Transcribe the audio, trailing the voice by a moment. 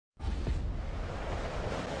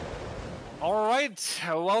All right,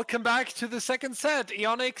 welcome back to the second set.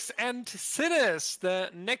 Eonix and Sinners, the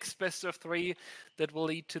next best of three that will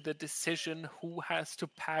lead to the decision who has to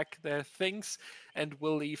pack their things and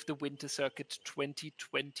will leave the Winter Circuit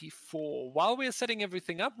 2024. While we are setting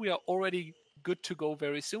everything up, we are already good to go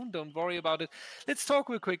very soon. Don't worry about it. Let's talk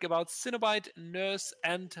real quick about Cenobite, Nurse,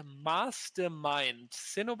 and Mastermind.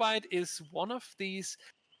 Cenobite is one of these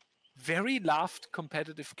very loved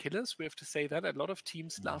competitive killers. We have to say that. A lot of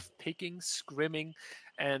teams love picking, scrimming,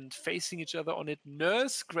 and facing each other on it.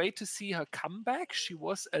 Nurse, great to see her come back. She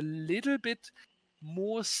was a little bit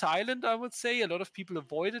more silent, I would say. A lot of people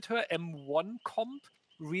avoided her. M1 comp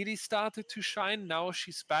really started to shine. Now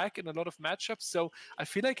she's back in a lot of matchups. So I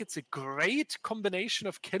feel like it's a great combination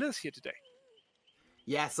of killers here today.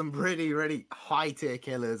 Yeah, some really, really high-tier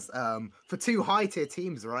killers for two high-tier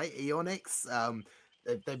teams, right? Eonix,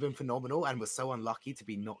 they've been phenomenal and were so unlucky to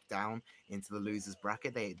be knocked down into the losers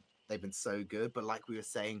bracket. They've been so good, but like we were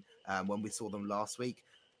saying when we saw them last week,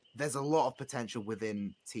 there's a lot of potential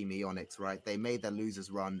within Team Eonix, right? They made their losers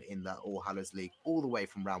run in the All Hallows League all the way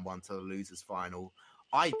from round one to the losers final.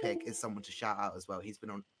 iPick is someone to shout out as well. He's been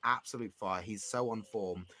on absolute fire. He's so on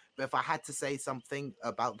form. But if I had to say something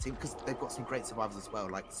about the team, because they've got some great survivors as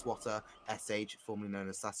well, like Swatter, SH, formerly known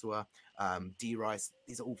as Sasua, D-Rice.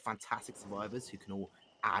 These are all fantastic survivors who can all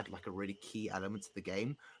add like a really key element to the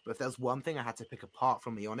game. But if there's one thing I had to pick apart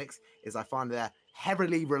from Eonix, is I find they're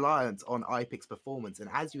heavily reliant on iPick's performance. And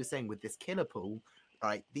as you were saying with this killer pool,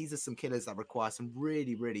 right, these are some killers that require some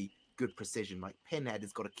really, really good precision. Like Pinhead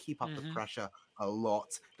has got to keep up the pressure a lot.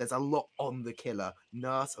 There's a lot on the killer.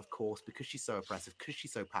 Nurse, of course, because she's so oppressive, because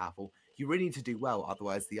she's so powerful, you really need to do well,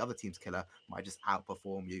 otherwise the other team's killer might just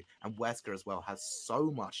outperform you. And Wesker as well has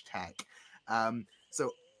so much tech.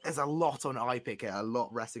 So there's a lot on iPick here, a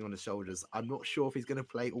lot resting on his shoulders. I'm not sure if he's going to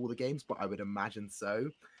play all the games, but I would imagine so.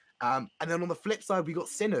 And then on the flip side, we got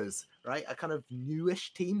Sinners, right? A kind of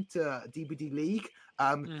newish team to DBDLeague,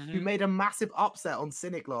 who made a massive upset on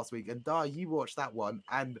Cynic last week. And Dar, you watched that one,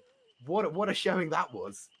 and what a showing that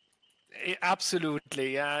was.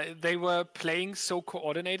 Absolutely. They were playing so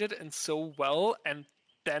coordinated and so well, and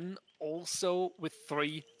then also with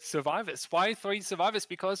 3 survivors. Why 3 survivors?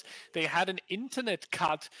 Because they had an internet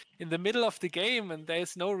cut in the middle of the game, and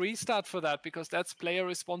there's no restart for that because that's player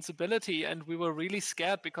responsibility. And we were really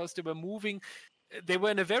scared because they were moving. They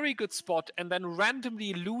were in a very good spot, and then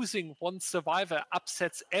randomly losing one survivor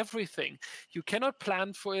upsets everything. You cannot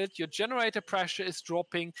plan for it. Your generator pressure is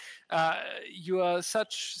dropping. You are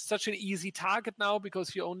such an easy target now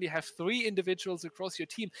because you only have 3 individuals across your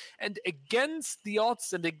team. And against the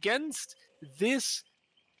odds and against this,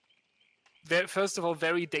 first of all,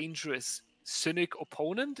 very dangerous Cynic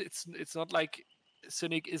opponent. It's not like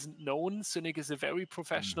Cynic isn't known. Cynic is a very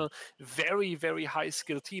professional, very, very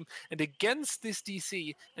high-skill team. And against this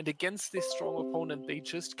DC and against this strong opponent, they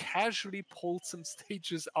just casually pulled some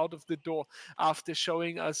stages out of the door after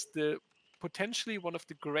showing us the potentially one of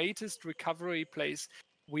the greatest recovery plays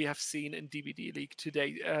we have seen in DBDLeague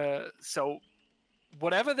today. So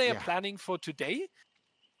whatever they are planning for today,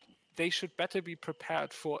 they should better be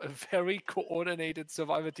prepared for a very coordinated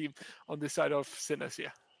survivor team on the side of Sinners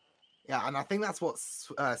here. Yeah, and I think that's what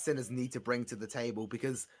Sinners need to bring to the table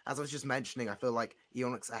because, as I was just mentioning, I feel like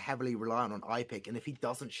Eonix are heavily reliant on iPick, and if he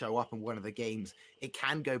doesn't show up in one of the games, it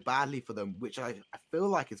can go badly for them, which I feel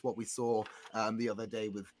like is what we saw the other day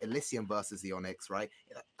with Elysium versus Eonix, right?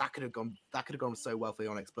 That could have gone so well for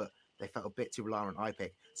Eonix, but they felt a bit too reliant on iPick.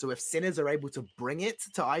 So if Sinners are able to bring it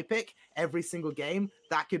to iPick every single game,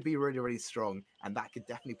 that could be really, really strong. And that could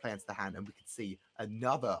definitely play into the hand. And we could see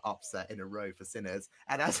another upset in a row for Sinners.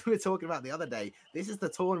 And as we were talking about the other day, this is the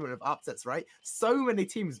tournament of upsets, right? So many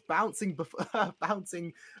teams bouncing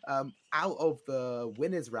out of the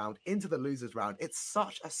winners round into the losers round. It's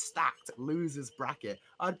such a stacked losers bracket.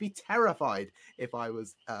 I'd be terrified if I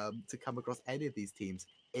was to come across any of these teams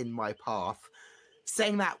in my path.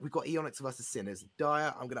 Saying that, we've got Eonix versus Sinners.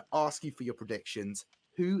 Dyer, I'm going to ask you for your predictions.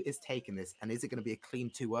 Who is taking this? And is it going to be a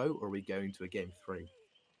clean 2-0 or are we going to a game 3?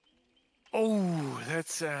 Oh,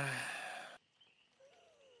 that's...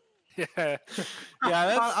 Yeah,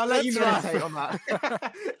 I'll let you meditate on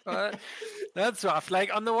that. That's rough.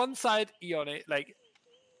 Like, on the one side, Eon, like,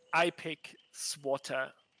 iPick,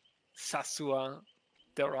 Swatter, Sasua,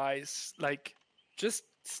 Derise, like, just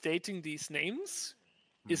stating these names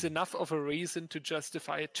is enough of a reason to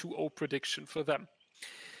justify a 2-0 prediction for them.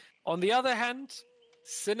 On the other hand,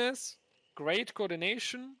 Sinners, great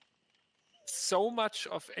coordination, so much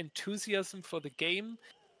of enthusiasm for the game,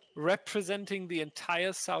 representing the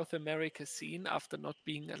entire South America scene after not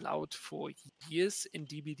being allowed for years in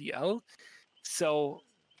DBDL. So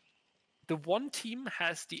the one team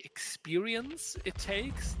has the experience it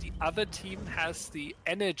takes, the other team has the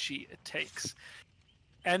energy it takes.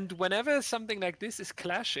 And whenever something like this is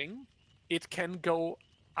clashing, it can go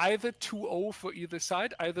either 2-0 for either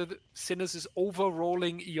side. Either Sinners is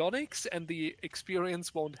overrolling Eonix and the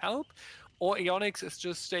experience won't help, or Eonix is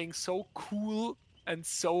just staying so cool and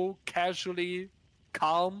so casually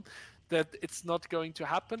calm that it's not going to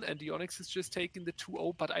happen, and Eonix is just taking the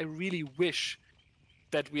 2-0. But I really wish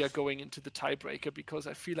that we are going into the tiebreaker, because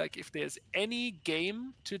I feel like if there's any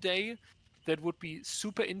game today that would be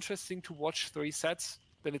super interesting to watch 3 sets,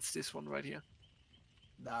 then it's this one right here.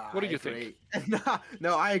 Nah, what do you think?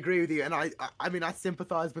 No, I agree with you, and I mean, I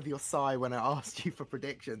sympathise with your sigh when I asked you for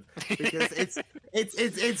predictions, because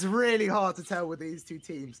it's really hard to tell with these two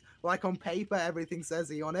teams. Like on paper, everything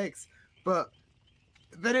says Eonix, but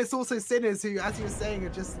then it's also Sinners who, as you were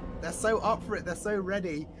saying, they're so up for it, they're so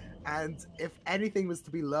ready. And if anything was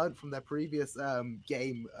to be learned from their previous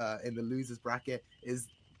game in the losers bracket, is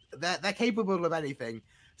they're capable of anything.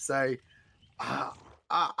 So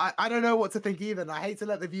I don't know what to think either. And I hate to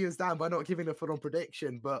let the viewers down by not giving a full-on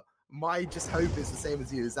prediction, but my just hope is the same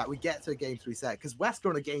as you, is that we get to a game 3 set, because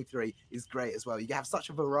Wesker on a game 3 is great as well. You have such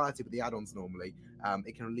a variety with the add-ons normally.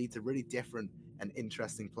 It can lead to really different and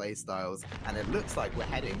interesting play styles, and it looks like we're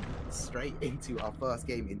heading straight into our first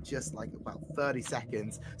game in just like about 30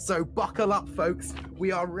 seconds. So buckle up, folks.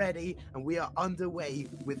 We are ready and we are underway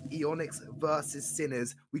with Eonix versus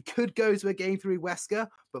Sinners. We could go to a game 3 Wesker,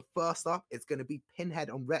 but first up, it's going to be Pinhead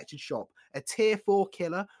on Wretched Shop, a tier 4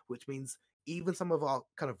 killer, which means even some of our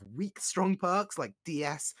kind of weak, strong perks like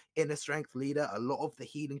DS, Inner Strength, Leader, a lot of the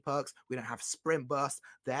healing perks, we don't have Sprint Burst,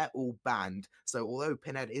 they're all banned. So although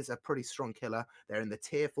Pinhead is a pretty strong killer, they're in the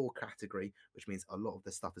tier 4 category, which means a lot of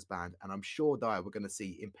this stuff is banned. And I'm sure, Dyer, we're going to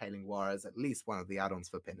see Impaling Wire as at least one of the add-ons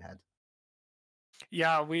for Pinhead.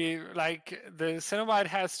 Yeah, the Cenobite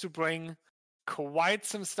has to bring quite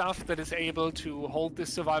some stuff that is able to hold the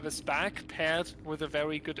survivors back, paired with a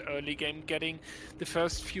very good early game, getting the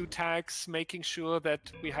first few tags, making sure that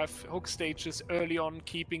we have hook stages early on,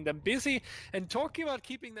 keeping them busy. And talking about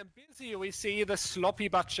keeping them busy, we see the sloppy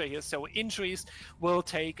butcher here, so injuries will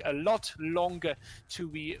take a lot longer to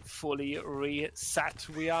be fully reset.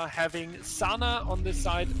 We are having Sana on the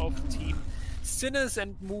side of Team Sinners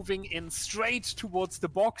and moving in straight towards the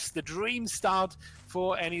box. The dream start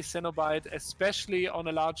for any Cenobite, especially on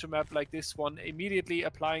a larger map like this one, immediately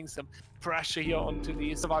applying some pressure here onto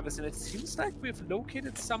the survivors. And it seems like we've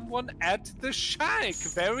located someone at the shack.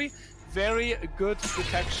 Very, very good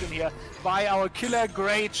detection here by our killer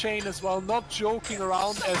Grey Chain as well, not joking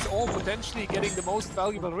around as all, potentially getting the most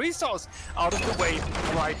valuable resource out of the way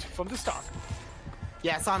right from the start.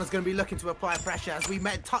 Yeah, Sana's going to be looking to apply pressure. As we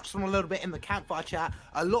touched on a little bit in the campfire chat,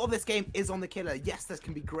 a lot of this game is on the killer. Yes, this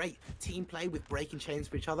can be great team play with breaking chains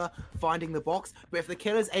for each other, finding the box, but if the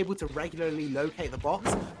killer's able to regularly locate the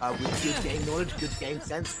box with good game knowledge, good game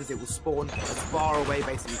sense, because it will spawn as far away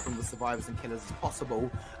basically from the survivors and killers as possible,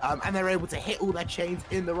 and they're able to hit all their chains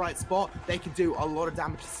in the right spot, they can do a lot of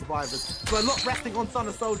damage to survivors. So a lot resting on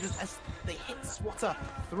Sana soldiers as they hit Swatter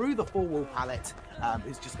through the 4-wall pallet,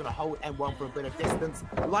 who's just going to hold M1 for a bit of distance.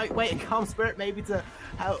 Lightweight and Calm Spirit maybe to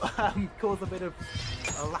help cause a bit of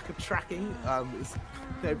a lack of tracking. There's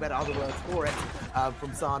no better other words for it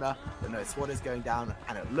from Sana. But no, SWAT is going down,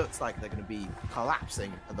 and it looks like they're going to be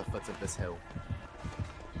collapsing at the foot of this hill.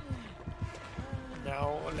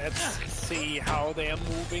 Now let's see how they are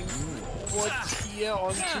moving forward here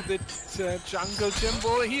onto the jungle gym.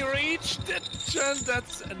 Will he reach it?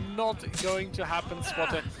 That's not going to happen.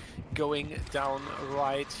 Swatter going down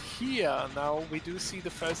right here. Now we do see the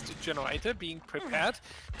first generator being prepared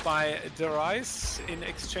by Derice in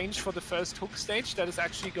exchange for the first hook stage. That is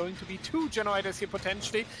actually going to be 2 generators here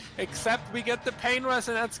potentially, except we get the pain res,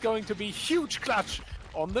 and that's going to be huge clutch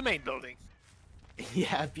on the main building.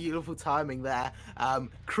 Yeah, beautiful timing there.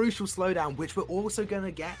 Crucial slowdown, which we're also going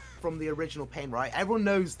to get from the original pain, right? Everyone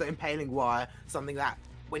knows that Impaling Wire, something that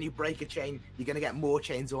when you break a chain, you're going to get more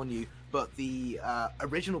chains on you. But the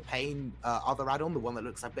original pain other add-on, the one that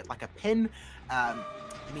looks a bit like a pin,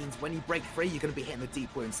 means when you break free, you're going to be hitting the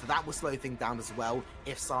deep wounds. So that will slow things down as well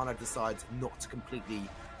if Sana decides not to completely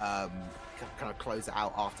kind of close it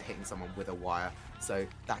out after hitting someone with a wire. So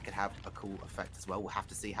that could have a cool effect as well. We'll have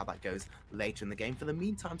to see how that goes later in the game. For the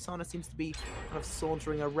meantime, Sana seems to be kind of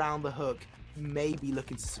sauntering around the hook, maybe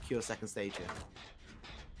looking to secure second stage here.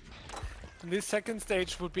 This second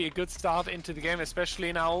stage would be a good start into the game,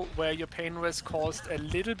 especially now where your pain res caused a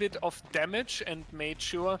little bit of damage and made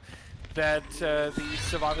sure that the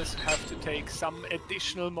survivors have to take some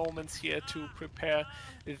additional moments here to prepare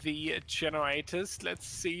the generators. Let's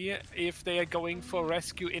see if they are going for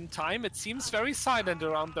rescue in time. It seems very silent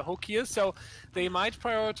around the hook here, so they might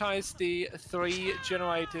prioritize the 3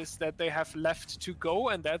 generators that they have left to go,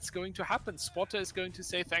 and that's going to happen. Spotter is going to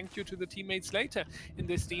say thank you to the teammates later in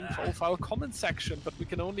this team profile comment section, but we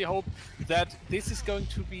can only hope that this is going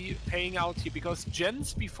to be paying out here, because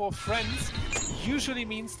gens before friends usually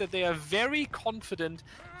means that they are very confident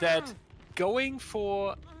that going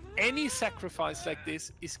for any sacrifice like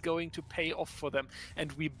this is going to pay off for them,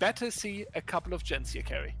 and we better see a couple of gens here,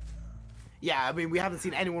 Kerry. Yeah, I mean, we haven't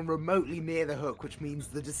seen anyone remotely near the hook, which means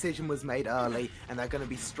the decision was made early, and they're going to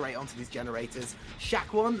be straight onto these generators.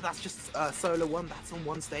 Shack 1, that's just solo 1, that's on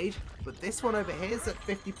 1 stage, but this one over here is at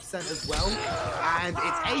 50% as well, and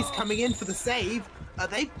it's Ace coming in for the save.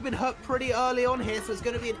 They've been hooked pretty early on here, so it's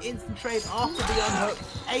going to be an instant trade after the unhook.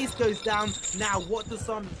 Ace goes down. Now, what does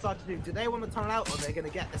Sana decide to do? Do they want to tunnel out, or are they going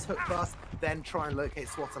to get this hook first, then try and locate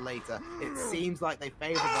Swatter later? It seems like they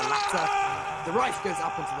favour the latter. The Rice goes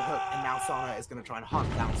up into the hook, and now Sana is going to try and hunt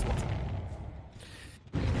down Swatter.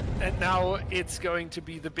 And now it's going to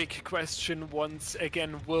be the big question once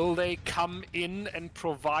again. Will they come in and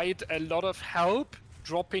provide a lot of help,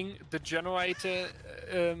 dropping the generator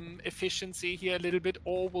efficiency here a little bit,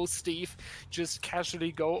 or will Steve just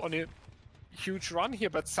casually go on a huge run here?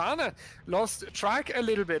 But Sana lost track a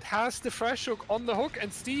little bit, has the fresh hook on the hook,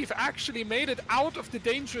 and Steve actually made it out of the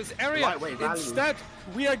dangerous area. Instead,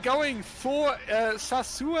 we are going for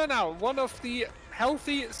Sasua now, one of the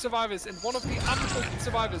healthy survivors and one of the unhooked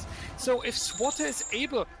survivors. So if Swatter is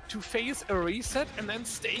able to face a reset and then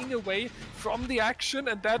staying away from the action,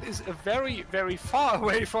 and that is a very, very far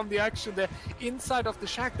away from the action there inside of the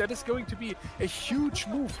shack, that is going to be a huge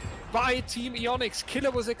move by Team Eonix.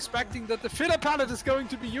 Killer was expecting that the filler pallet is going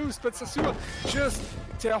to be used, but Sasua just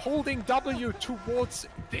holding W towards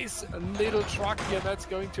this little truck here. That's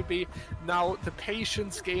going to be now the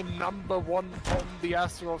patience game #1 on the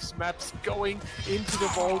Astaroth's maps, going into the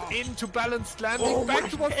vault, into balanced landing, back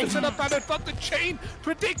towards the filler pallet, but the chain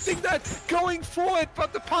predicting that, going for it,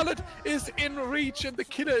 but the pallet is in reach and the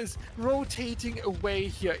killer is rotating away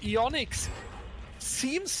here. Eonix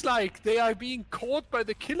seems like they are being caught by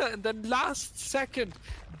the killer and then last second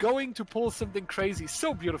going to pull something crazy.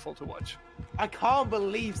 So beautiful to watch. I can't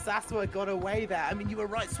believe Sasua got away there. I mean, you were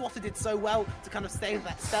right, Swatter did so well to kind of stay with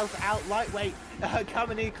that stealth out, lightweight,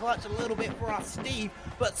 coming in clutch a little bit for us, Steve.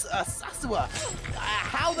 But Sasua,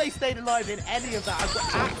 how they stayed alive in any of that, I've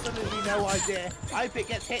got absolutely no idea. Ipit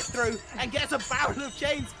gets hit through and gets a barrel of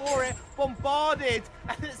chains for it, bombarded,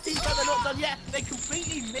 and it seems like they're not done yet. They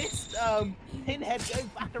completely missed Pinhead going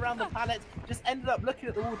back around the pallet, just ended up looking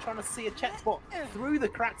at the wall trying to see a check spot through the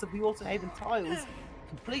cracks of the Autohaven tiles.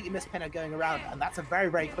 Completely missed Pinhead going around, and that's a very,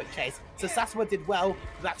 very quick chase. So Sasua did well.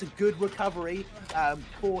 That's a good recovery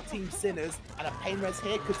for Team Sinners, and a pain res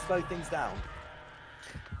here could slow things down.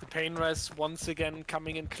 The pain res once again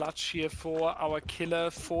coming in clutch here for our killer.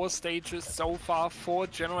 4 stages so far, 4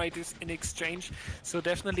 generators in exchange. So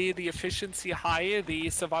definitely the efficiency high, the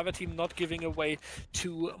survivor team not giving away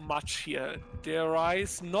too much here.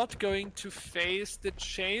 Rise not going to face the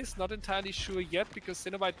chase, not entirely sure yet, because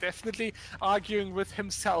Cenobite definitely arguing with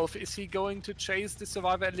himself. Is he going to chase the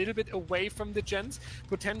survivor a little bit away from the gens,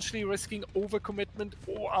 potentially risking overcommitment,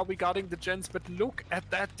 or are we guarding the gens? But look at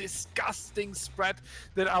that disgusting spread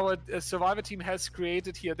that our survivor team has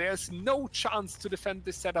created here. There's no chance to defend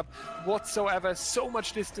this setup whatsoever. So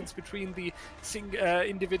much distance between the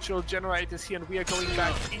individual generators here, and we are going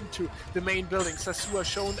back into the main building. Sasua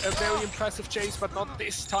shown a very impressive chase, but not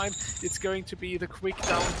this time. It's going to be the quick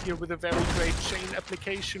down here with a very great chain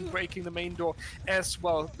application, breaking the main door as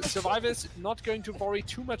well. The survivors not going to worry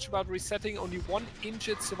too much about resetting. Only 1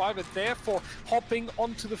 injured survivor, therefore hopping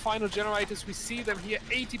onto the final generators. We see them here,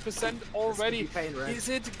 80% already. Is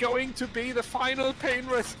it going to be the final pain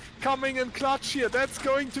res coming in clutch here? That's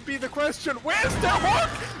going to be the question. Where's the hook?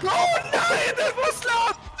 Oh no, that was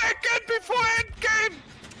last second before endgame.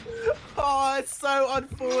 Oh, it's so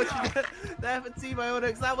unfortunate there for Team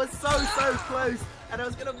Eonix. That was so close. And I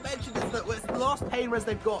was going to mention this, that it's the last pain res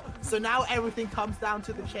they've got. So now everything comes down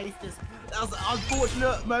to the chases. That was an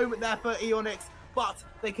unfortunate moment there for Eonix, but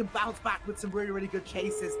they can bounce back with some really, really good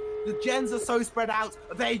chases. The gens are so spread out.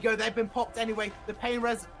 There you go, they've been popped anyway. The pain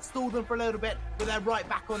res stalled them for a little bit, but they're right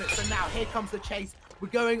back on it. So now here comes the chase We're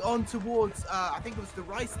going on towards, I think it was the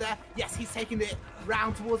Rice there. Yes, he's taking it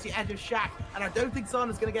round towards the edge of Shaq. And I don't think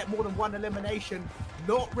Zana's going to get more than one elimination.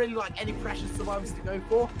 Not really like any precious survivors to go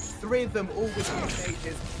for. 3 of them all with 2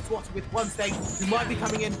 stages. Swatted with 1 stage, who might be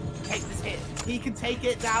coming in, take this hit. He can take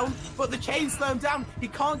it down, but the chains slow him down. He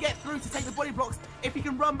can't get through to take the body blocks. If he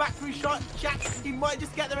can run back through Shaq, he might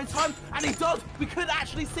just get there in time. And he does. We could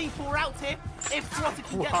actually see 4 out here if Swatted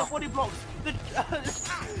can get the body blocks. The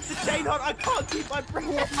chain hunt, I can't keep my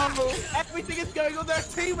breath. Everything is going on. There are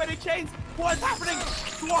too many chains. What is happening?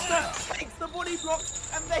 Swatter takes the body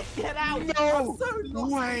blocks and they get out. No so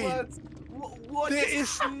way. There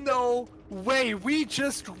is no way. We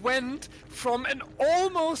just went from an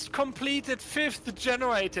almost completed 5th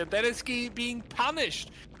generator that is being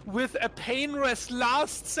punished with a pain rest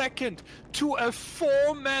last second to a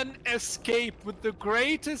 4-man escape with the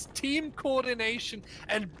greatest team coordination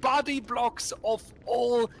and body blocks of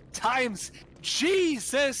all times.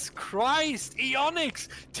 Jesus Christ, Eonix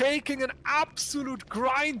taking an absolute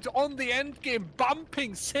grind on the end game,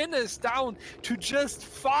 bumping Sinners down to just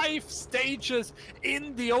 5 stages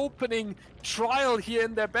in the opening trial here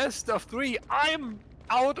in their best of 3. I'm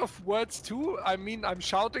out of words too. I mean, I'm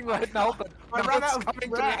shouting right now, but now it's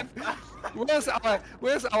coming to end.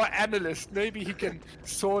 Where's our analyst? Maybe he can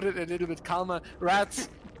sort it a little bit calmer. Rats,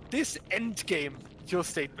 this end game, your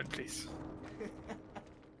statement, please.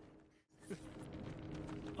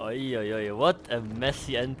 Oi, oi, oi, what a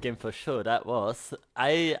messy endgame for sure that was.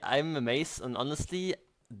 I'm amazed, and honestly,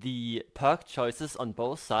 the perk choices on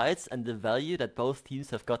both sides and the value that both teams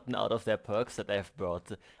have gotten out of their perks that they have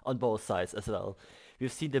brought on both sides as well.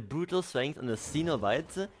 We've seen the brutal strength on the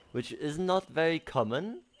Cenobite, which is not very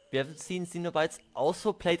common. We haven't seen Cenobites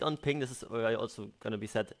also played on ping. This is also gonna be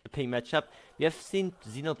said a ping matchup. We have seen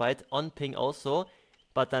Cenobite on ping also,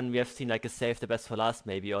 but then we have seen like a save the best for last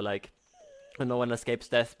maybe, or like no one escapes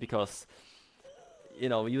death, because you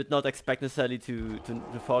know you would not expect necessarily to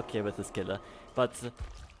fork here with this killer. But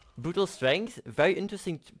brutal strength, very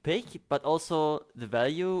interesting pick, but also the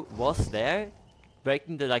value was there,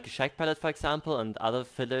 breaking the like Shack pallet for example and other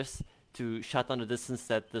fillers to shut down the distance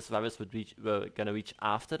that the survivors were gonna reach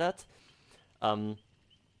after that.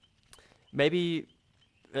 Maybe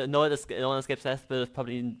no one escapes death will have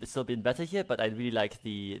probably still been better here, but I really like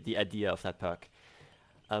the idea of that perk.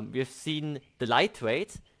 We have seen the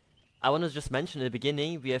lightweight. I want to just mention in the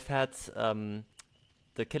beginning, we have had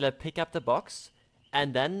the killer pick up the box,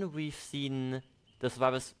 and then we've seen the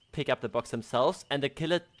survivors pick up the box themselves, and the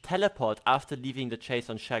killer teleport after leaving the chase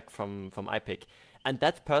on Shaq from iPick. And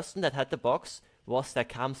that person that had the box was their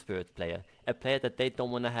Calm Spirit player, a player that they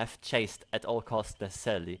don't want to have chased at all costs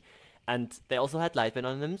necessarily. And they also had Lightweight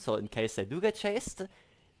on them, so in case they do get chased,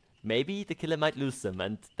 maybe the killer might lose them,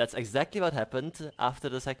 and that's exactly what happened after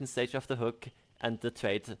the 2nd stage of the hook and the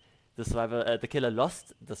trade. The killer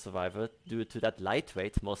lost the survivor due to that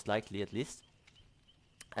lightweight, most likely at least,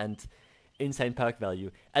 and insane perk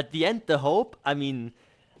value. At the end, the hope, I mean,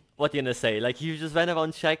 what are you gonna say? Like, you just ran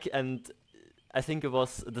around Shaq, and I think it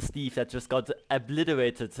was the Steve that just got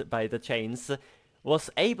obliterated by the chains,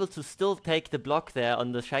 was able to still take the block there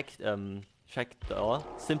on the Shaq door,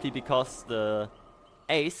 simply because the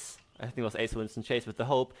Ace, I think it was Ace Winston Chase with the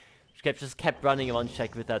hope, just kept running around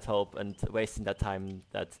Shaq with that hope and wasting that time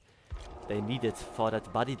that they needed for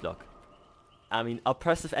that body block. I mean,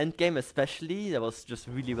 oppressive endgame especially, that was just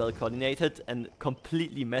really well coordinated and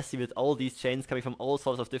completely messy with all these chains coming from all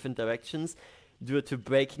sorts of different directions due to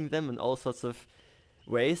breaking them in all sorts of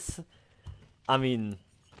ways. I mean,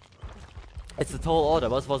 it's a tall order.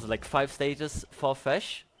 What was it, like 5 stages for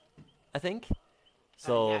fresh, I think?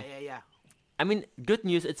 So Yeah. I mean, good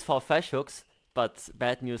news, it's 4 fresh hooks, but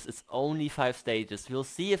bad news, it's only 5 stages. We'll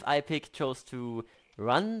see if iPick chose to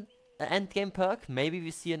run an endgame perk. Maybe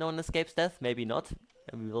we see a no one escapes death, maybe not.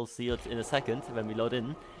 And we will see it in a second when we load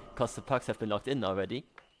in, because the perks have been locked in already.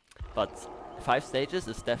 But 5 stages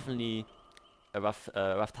is definitely a rough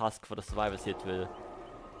task for the survivors here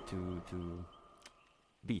to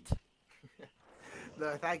beat.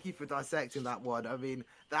 No, thank you for dissecting that one. I mean,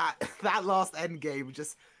 that last end game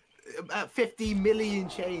just 50 million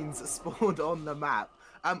chains spawned on the map.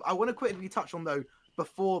 I want to quickly touch on though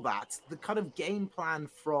before that the kind of game plan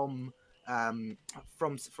from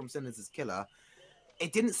Sinners' killer.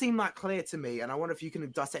 It didn't seem that clear to me, and I wonder if you can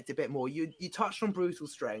dissect a bit more. You touched on brutal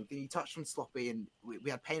strength, and you touched on sloppy, and we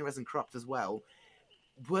had pain res and corrupt as well.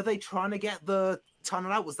 Were they trying to get the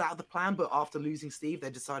tunnel out? Was that the plan? But after losing Steve,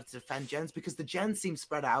 they decided to defend gens because the gens seemed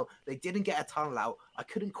spread out. They didn't get a tunnel out. I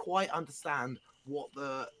couldn't quite understand what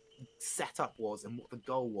the setup was and what the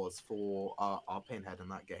goal was for our pinhead in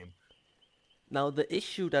that game. Now, the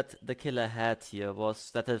issue that the killer had here was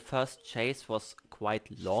that the first chase was quite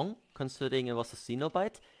long, considering it was a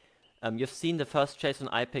Cenobite. You've seen the first chase on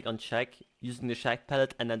iPick on Shaq, using the Shaq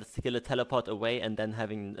pallet, and then the killer teleport away, and then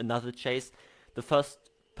having another chase. The first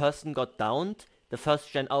person got downed, the first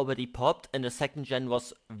gen already popped, and the second gen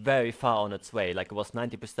was very far on its way, like it was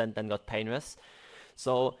 90%, then got painless.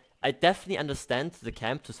 So I definitely understand the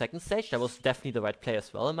camp to second stage. That was definitely the right play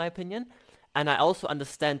as well, in my opinion. And I also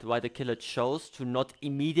understand why the killer chose to not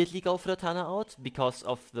immediately go for the tunnel out, because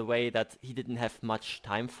of the way that he didn't have much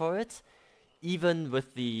time for it. Even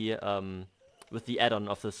with the add-on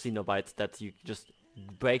of the Cenobite, that you just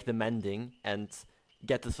break the mending and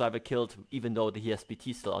get the survivor killed, even though he has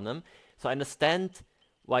BT still on him. So I understand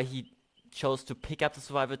why he chose to pick up the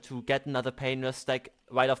survivor to get another painless stack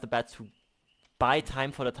right off the bat to buy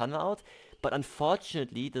time for the tunnel out. But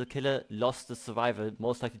unfortunately, the killer lost the survivor,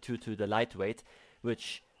 most likely due to the lightweight,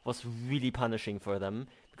 which was really punishing for them.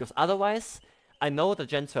 Because otherwise, I know the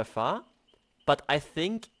gens were far, but I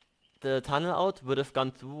think the tunnel out would have gone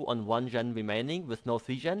through on 1 gen remaining with no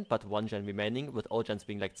 3 gen, but 1 gen remaining with all gens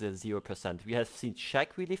being like the 0%. We have seen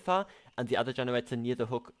Shaq really far, and the other generator near the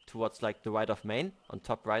hook towards like the right of main, on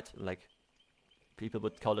top right, like people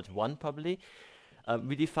would call it 1 probably,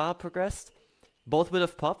 really far progressed. Both would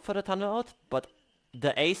have popped for the tunnel out, but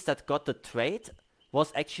the ace that got the trade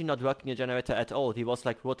was actually not working a generator at all. He was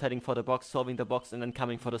like rotating for the box, solving the box, and then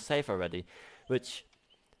coming for the save already, which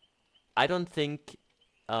I don't think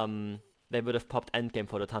they would have popped endgame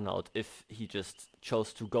for the tunnel out if he just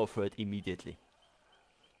chose to go for it immediately.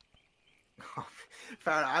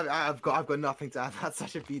 Fair, I've got nothing to add. That's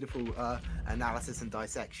such a beautiful analysis and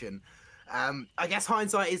dissection. I guess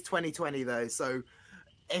hindsight is 2020 though, so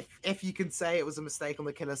if you can say it was a mistake on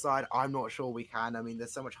the killer side, I'm not sure we can. I mean,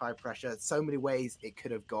 there's so much high pressure, so many ways it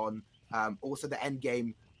could have gone. Also, the end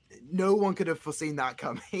game, no one could have foreseen that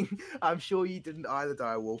coming. I'm sure you didn't either,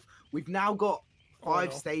 Direwolf. We've now got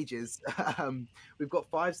 5 stages. We've got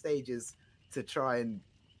 5 stages to try and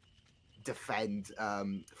defend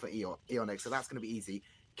for Eonix, so that's going to be easy.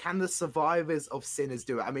 Can the survivors of Sinners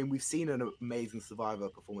do it? I mean, we've seen an amazing survivor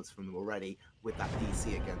performance from them already with that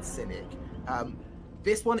DC against Cynic.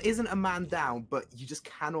 This one isn't a man down, but you just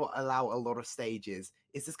cannot allow a lot of stages.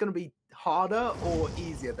 Is this going to be harder or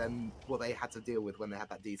easier than what they had to deal with when they had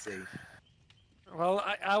that DC? Well,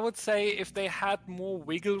 I would say if they had more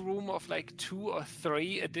wiggle room of like 2 or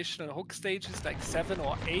 3 additional hook stages, like 7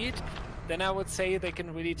 or 8, then I would say they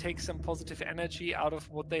can really take some positive energy out of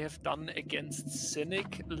what they have done against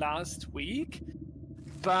Cynic last week.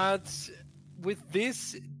 But with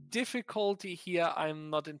this difficulty here, I'm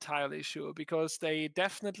not entirely sure, because they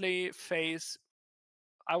definitely face,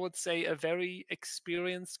 I would say, a very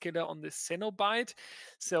experienced killer on this Cenobite.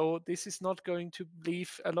 So this is not going to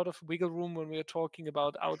leave a lot of wiggle room when we're talking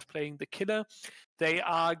about outplaying the killer. They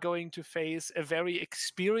are going to face a very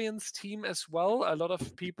experienced team as well. A lot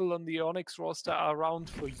of people on the Eonix roster are around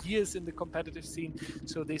for years in the competitive scene.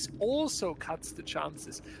 So this also cuts the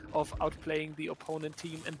chances of outplaying the opponent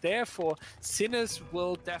team. And therefore, Sinners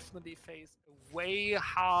will definitely face a way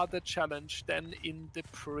harder challenge than in the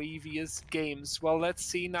previous games. Well, let's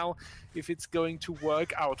see now if it's going to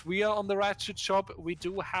work out. We are on the Ratchet shop. We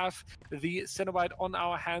do have the Cenobite on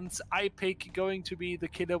our hands. iPick going to be the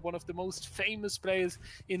killer, one of the most famous players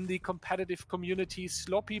in the competitive community.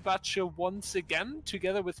 Sloppy Butcher once again,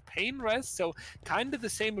 together with Painrest. So kind of the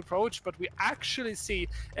same approach, but we actually see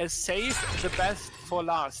a save the best for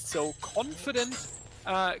last. So confident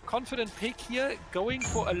pick here, going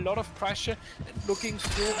for a lot of pressure and looking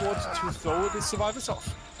forward to throw the survivors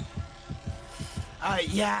off.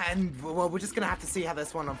 Yeah, and well, we're just going to have to see how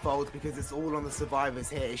this one unfolds, because it's all on the survivors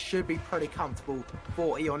here. It should be pretty comfortable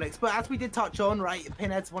for Eonix, but as we did touch on, right,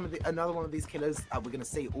 Pinhead's another one of these killers we're going to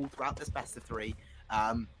see all throughout this best of 3,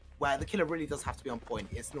 where the killer really does have to be on point.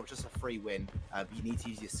 It's not just a free win. You need to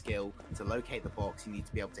use your skill to locate the box. You need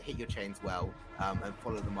to be able to hit your chains well and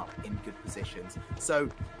follow them up in good positions. So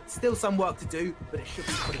still some work to do, but it should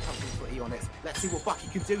be pretty comfortable for Eonix. Let's see what Bucky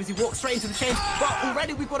can do as he walks straight into the chains. But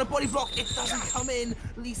already we've got a body block. It doesn't come in.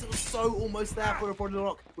 Lisa was so almost there for a body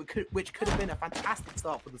block, which could have been a fantastic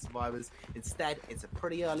start for the survivors. Instead, it's a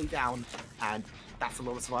pretty early down, and that's a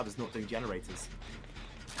lot of survivors not doing generators.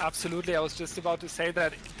 Absolutely, I was just about to say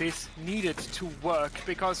that this needed to work,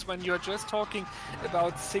 because when you're just talking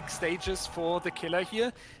about 6 stages for the killer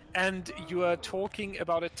here, and you are talking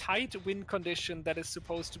about a tight win condition that is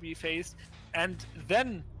supposed to be faced, and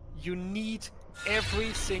then you need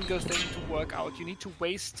every single thing to work out. You need to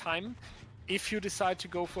waste time if you decide to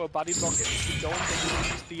go for a body block, and if you don't, then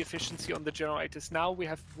you lose the efficiency on the generators. Now we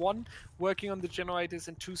have 1 working on the generators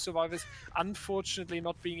and 2 survivors, unfortunately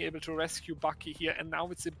not being able to rescue Bucky here, and now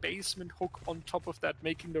it's a basement hook on top of that,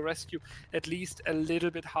 making the rescue at least a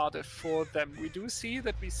little bit harder for them. We do see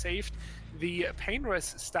that we saved the pain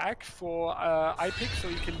res stack for iPick, so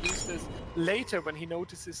he can use this later when he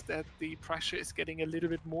notices that the pressure is getting a little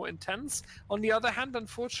bit more intense. On the other hand,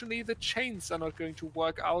 unfortunately, the chains are not going to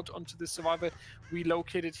work out onto the survivor we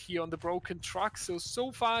located here on the broken truck.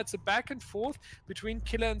 So far it's a back and forth between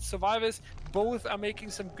killer and survivors. Both are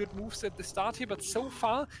making some good moves at the start here, but so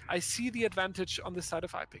far I see the advantage on the side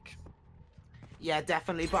of iPick. Yeah,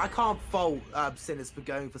 definitely, but I can't fault Sinners for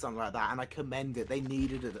going for something like that, and I commend it. They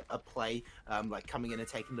needed a play, like coming in and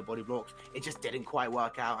taking the body blocks. It just didn't quite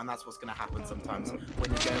work out, and that's what's going to happen sometimes when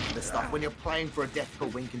you're going for this stuff. When you're playing for a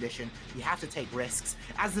difficult win condition, you have to take risks.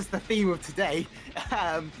 As is the theme of today,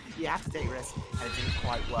 you have to take risks, and it didn't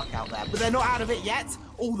quite work out there. But they're not out of it yet.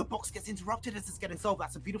 Oh, the box gets interrupted as it's getting solved.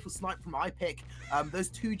 That's a beautiful snipe from iPick. Those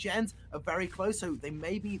 2 gens are very close, so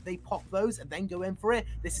they pop those and then go in for it.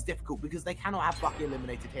 This is difficult because they cannot have Bucky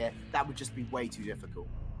eliminated here. That would just be way too difficult.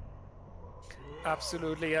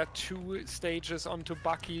 Absolutely, 2 stages onto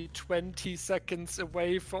Bucky, 20 seconds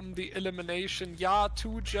away from the elimination. Yeah,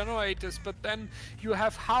 2 generators, but then you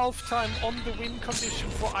have halftime on the win condition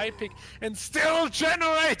for iPick, and still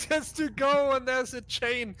generators to go, and there's a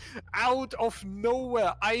chain out of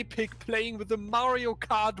nowhere. iPick playing with the Mario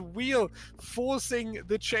Kart wheel, forcing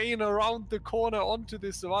the chain around the corner onto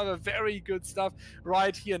the survivor. Very good stuff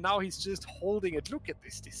right here. Now he's just holding it. Look at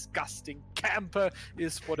this disgusting camper,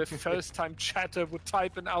 is what a first-time chat would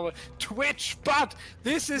type in our Twitch, but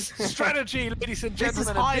this is strategy, ladies and gentlemen.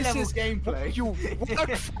 This is high-level gameplay. What you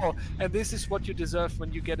work for, and this is what you deserve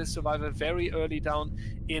when you get a survivor very early down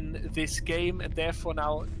in this game, and therefore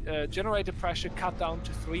now generator pressure cut down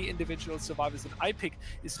to 3 individual survivors, and iPick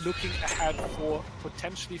is looking ahead for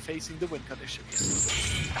potentially facing the win condition.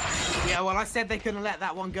 Yeah, well, I said they couldn't let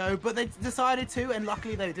that one go, but they decided to, and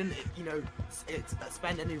luckily they didn't,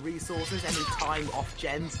 spend any resources, any time off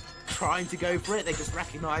gens trying to go for it. They just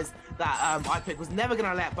recognized that iPick was never going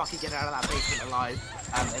to let Bucky get out of that basement alive,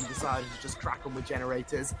 and decided to just crack on with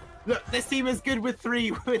generators. Look, this team is good with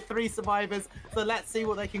 3 survivors, so let's see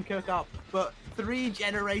what they can cook up. But 3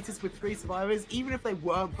 generators with 3 survivors, even if they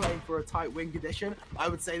weren't playing for a tight win condition, I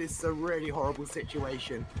would say this is a really horrible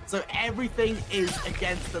situation. So everything is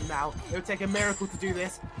against them now. It would take a miracle to do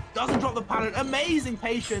this. Doesn't drop the pallet, amazing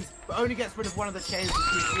patience, but only gets rid of one of the chains,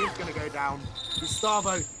 which means he is going to go down.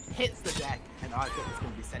 Gustavo hits the deck, and I think it's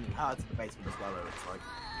going to be sending her to the basement as well, it looks like.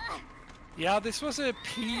 Yeah, this was a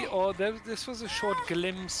this was a short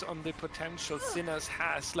glimpse on the potential Sinners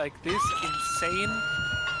has. Like, this insane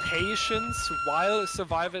patience while a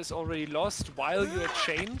survivor is already lost, while you are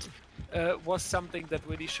chained, was something that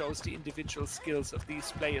really shows the individual skills of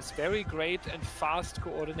these players. Very great and fast,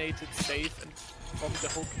 coordinated, safe, and from the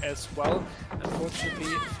hook as well.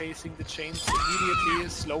 Unfortunately, facing the chains immediately,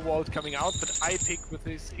 slow walled coming out, but iPick with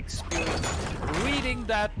his experience, reading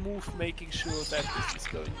that move, making sure that this is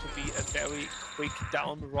going to be a very quick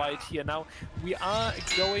down right here. Now, we are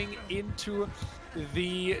going into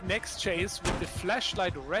the next chase with the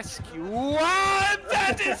flashlight rescue. What?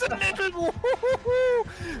 That is a little...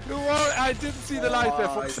 Well, I didn't see the light there.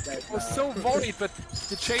 I was so worried, but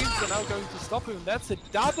the chains are now going to stop him. That's a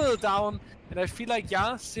double down. And I feel like,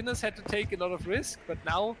 yeah, Sinners had to take a lot of risk, but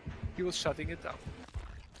now he was shutting it down.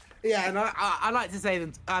 Yeah, and I like to say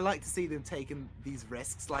them. I like to see them taking these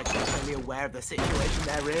risks, like they're really aware of the situation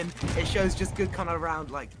they're in. It shows just good kind of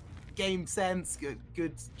around like game sense,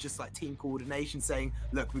 good just like team coordination, saying,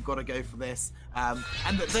 look, we've got to go for this. And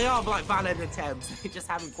they are like valid attempts. They just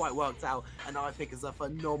haven't quite worked out. And iPick is a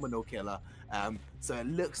phenomenal killer. So it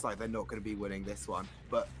looks like they're not going to be winning this one,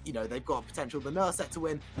 but they've got potential the Nurse set to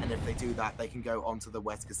win, and if they do that, they can go onto the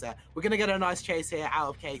West Cassette. We're going to get a nice chase here out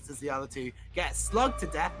of Case as the other 2 get slugged to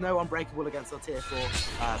death. No unbreakable against our tier 4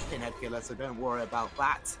 pinhead killer, so don't worry about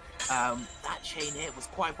that. That chain here was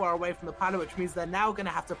quite far away from the panel, which means they're now going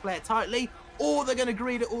to have to play it tightly, or they're going to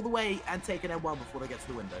greed it all the way and take an M1 before they get to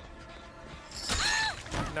the window.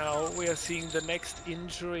 Now we are seeing the next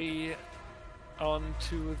injury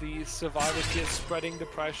onto the survivor here, spreading the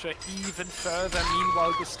pressure even further.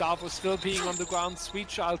 Meanwhile, Gustavo still being on the ground, Sweet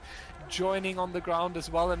Child joining on the ground as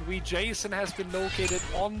well, and Jason has been located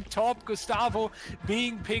on top. Gustavo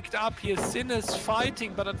being picked up here. Sinners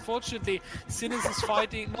fighting, but unfortunately Sinners is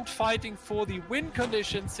not fighting for the win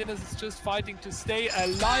condition. Sinners is just fighting to stay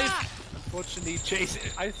alive. unfortunately,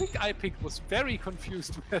 I think iPick was very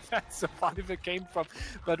confused where that survivor came from.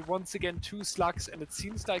 But once again, 2 slugs, and it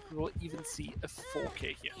seems like we will even see a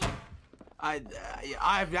 4K here. I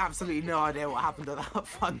have absolutely no idea what happened to that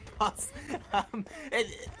fun bus.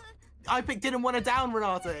 iPick didn't want to down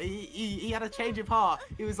Renata. He had a change of heart.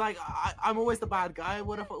 He was like, I'm always the bad guy.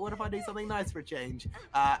 What if I do something nice for a change?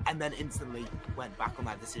 And then instantly went back on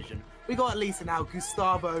that decision. We got Lisa now.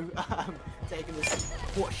 Gustavo taking this,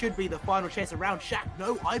 what should be the final chase around Shaq.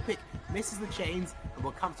 No, iPick misses the chains and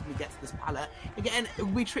will comfortably get to this pallet. Again,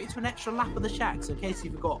 we treat to an extra lap of the Shack. So in case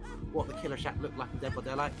you forgot what the killer Shack looked like in Dead by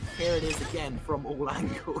Daylight, here it is again from all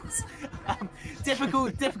angles.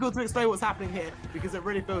 Difficult to explain what's happening here because it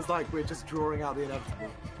really feels like we're just drawing out the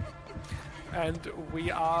inevitable. And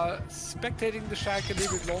we are spectating the Shack a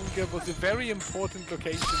little bit longer. Was a very important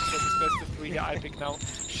location for this best of 3 here. iPick now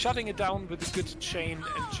shutting it down with a good chain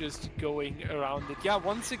and just going around it. Yeah,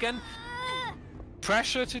 once again,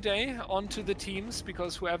 pressure today onto the teams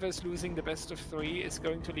because whoever is losing the best of 3 is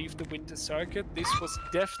going to leave the winter circuit. This was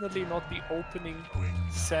definitely not the opening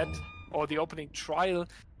set or the opening trial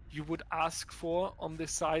you would ask for on the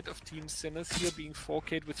side of Team Sinners here, being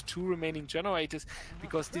 4K'd with 2 remaining generators,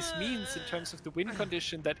 because this means in terms of the win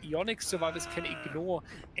condition that Eonix survivors can ignore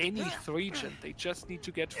any 3-gen. They just need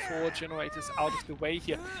to get 4 generators out of the way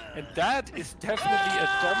here, and that is definitely a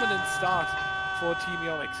dominant start for Team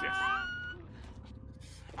Eonix here.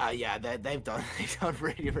 Yeah, they've done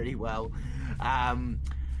really well, and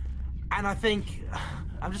I think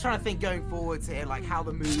I'm just trying to think going forward here, like how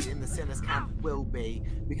the mood in the Sinners camp will be,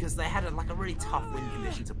 because they had a really tough win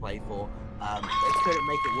condition to play for. They couldn't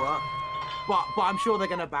make it work, but I'm sure they're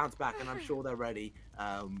going to bounce back, and I'm sure they're ready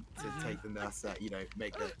to take the Nurse,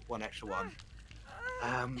 make the 1 extra one.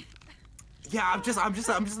 Yeah, I'm just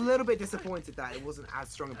a little bit disappointed that it wasn't as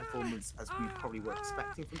strong a performance as we probably were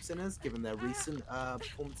expecting from Sinners, given their recent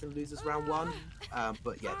performance in Losers Round 1.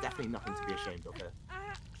 But yeah, definitely nothing to be ashamed of here.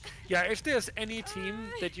 Yeah, if there's any team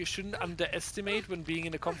that you shouldn't underestimate when being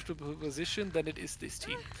in a comfortable position, then it is this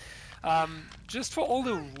team. Just for all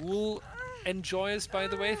the rule enjoyers, by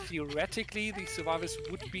the way, theoretically the survivors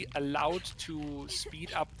would be allowed to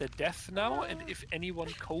speed up their death now, and if anyone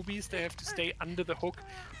Kobe's, they have to stay under the hook,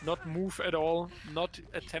 not move at all, not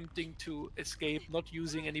attempting to escape, not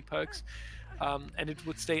using any perks. And it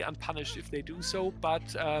would stay unpunished if they do so,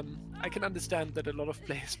 but I can understand that a lot of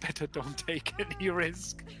players better don't take any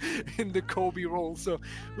risk in the Kobe role. So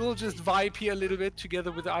we'll just vibe here a little bit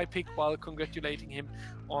together with iPick while congratulating him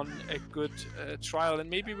on a good trial. And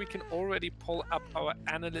maybe we can already pull up our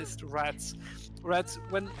analyst Rats. Rats,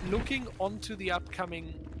 when looking onto the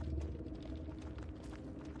upcoming...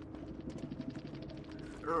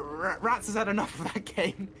 Rats has had enough of that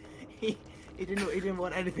game. He didn't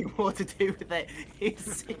want anything more to do with it. He's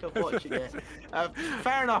sick of watching it.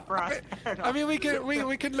 Fair enough, Raz. Fair enough. I mean, we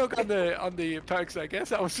can look on the perks, I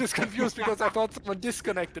guess. I was just confused because I thought someone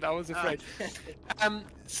disconnected. I was afraid.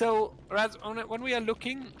 So, Raz, when we are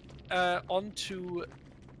looking onto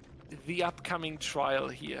the upcoming trial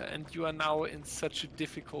here, and you are now in such a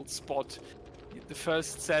difficult spot, the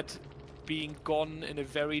first set being gone in a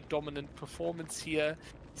very dominant performance here,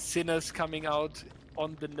 Sinners coming out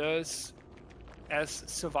on the Nurse as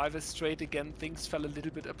survivors straight again, things fell a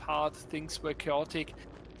little bit apart, things were chaotic.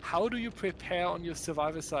 How do you prepare on your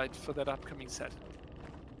survivor side for that upcoming set?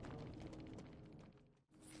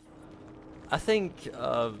 I think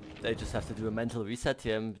they just have to do a mental reset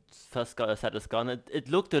here. First set is gone. It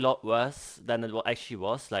looked a lot worse than it actually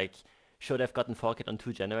was. Like, sure, they've gotten 4K on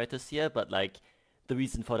 2 generators here, but like the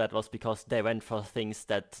reason for that was because they went for things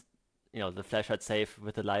that, the flash had saved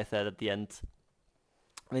with the life there at the end.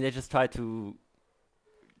 I mean, they just tried to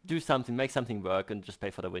do something, make something work, and just pay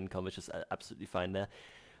for the win con, which is absolutely fine there.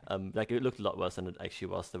 Like, it looked a lot worse than it actually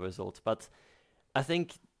was, the result. But I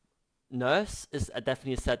think Nurse is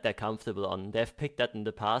definitely a set they're comfortable on. They've picked that in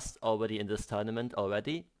the past already in this tournament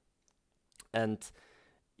already. And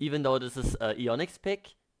even though this is an Eonix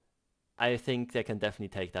pick, I think they can definitely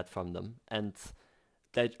take that from them. And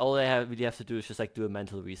all they really have to do is just do a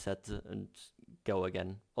mental reset and go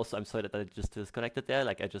again. Also, I'm sorry that I just disconnected there.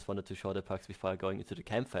 Like, I just wanted to show the perks before going into the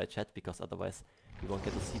campfire chat, because otherwise we won't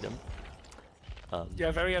get to see them.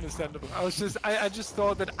 Yeah, very understandable. I just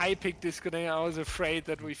thought that I picked disconnect. I was afraid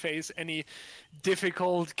that we face any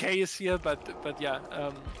difficult case here, but yeah,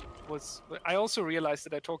 I also realized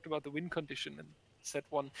that I talked about the win condition in set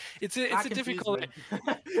 1. It's a difficult.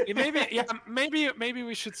 Maybe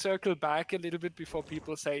we should circle back a little bit before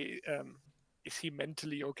people say is he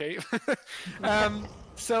mentally okay?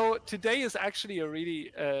 So today is actually a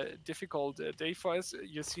really difficult day for us.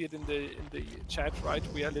 You see it in the chat, right?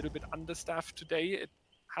 We are a little bit understaffed today. It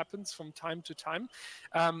happens from time to time.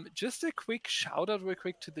 Just a quick shout out real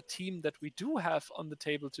quick to the team that we do have on the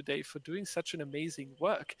table today for doing such an amazing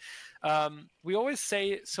work. We always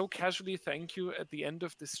say so casually thank you at the end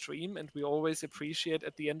of the stream, and we always appreciate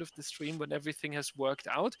at the end of the stream when everything has worked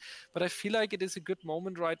out. But I feel like it is a good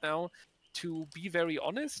moment right now to be very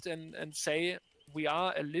honest and say we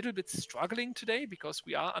are a little bit struggling today because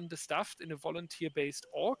we are understaffed in a volunteer-based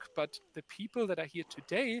org, but the people that are here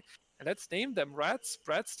today, and let's name them: Rats,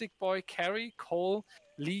 Bradstick Boy, Carrie, Cole,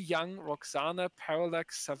 Lee Young, Roxana,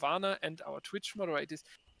 Parallax, Savannah, and our Twitch moderators.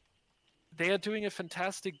 They are doing a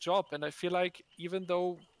fantastic job, and I feel like even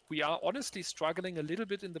though we are honestly struggling a little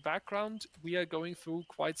bit in the background, we are going through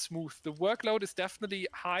quite smooth. The workload is definitely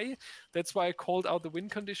high. That's why I called out the win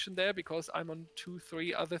condition there, because I'm on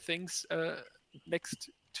 2-3 other things next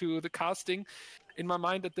to the casting in my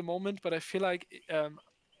mind at the moment. But I feel like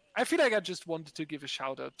I just wanted to give a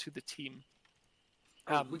shout out to the team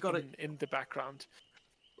in the background.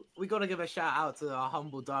 We got to give a shout out to our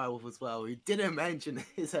humble direwolf as well, who didn't mention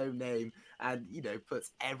his own name and, you know,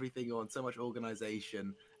 puts everything on, so much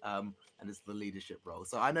organization, and it's the leadership role.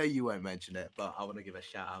 So I know you won't mention it, but I want to give a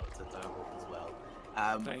shout out to direwolf as well.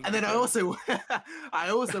 And then I also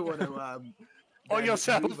want to or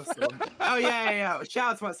yourself. Oh yeah.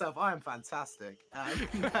 Shout out to myself. I am fantastic.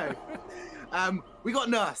 We got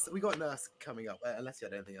Nurse coming up. Unless you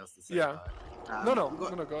had anything else to say. Yeah. No, go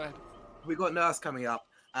ahead. We got Nurse coming up,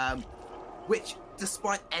 which,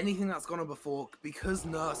 despite anything that's gone on before, because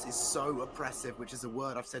Nurse is so oppressive, which is a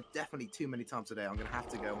word I've said definitely too many times today, I'm going to have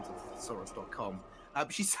to go onto thesaurus.com.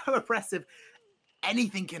 She's so oppressive,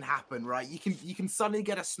 anything can happen, right? You can suddenly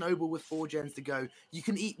get a snowball with 4 gens to go.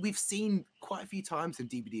 We've seen quite a few times in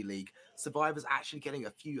DBDLeague, survivors actually getting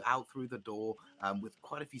a few out through the door with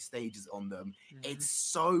quite a few stages on them. It's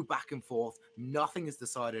so back and forth. Nothing is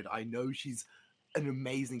decided. I know she's an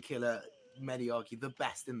amazing killer. Many argue the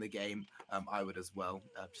best in the game. I would as well,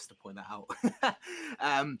 just to point that out.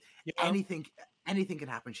 Anything can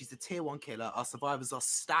happen. She's a tier 1 killer. Our survivors are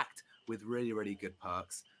stacked with really, really good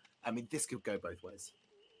perks. I mean, this could go both ways.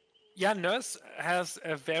 Yeah, Nurse has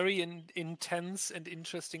a very intense and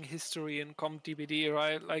interesting history in Comp DBD,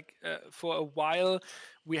 right? Like, for a while,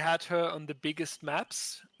 we had her on the biggest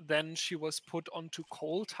maps. Then she was put onto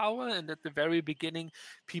Coal Tower, and at the very beginning,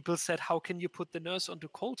 people said, how can you put the Nurse onto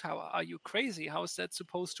Coal Tower? Are you crazy? How is that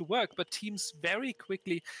supposed to work? But teams very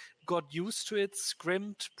quickly got used to it,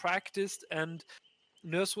 scrimped, practiced, and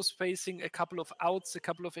Nurse was facing a couple of outs, a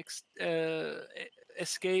couple of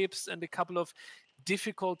escapes, and a couple of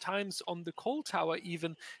difficult times on the Coal Tower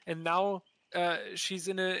even, and now she's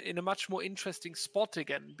in a much more interesting spot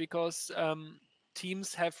again, because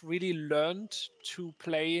teams have really learned to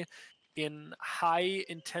play in high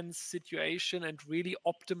intense situation and really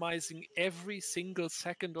optimizing every single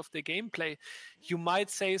second of the gameplay. You might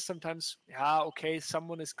say sometimes, yeah, okay,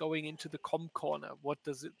 someone is going into the comp corner. What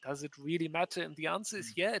does it really matter? And the answer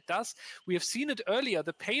is, yeah, it does. We have seen it earlier,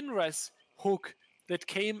 the pain res hook that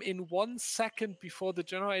came in 1 second before the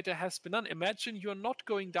generator has been done. Imagine you're not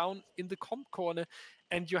going down in the comp corner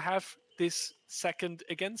and you have this second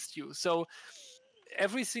against you. So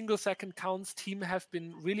every single second counts. Team have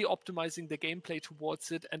been really optimizing the gameplay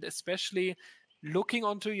towards it, and especially looking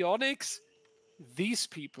onto Eonix, these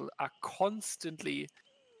people are constantly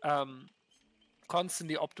optimizing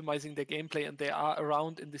their gameplay, and they are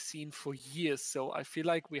around in the scene for years. So I feel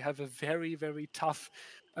like we have a very, very tough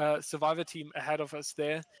survivor team ahead of us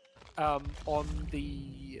there on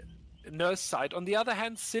the Nurse side. On the other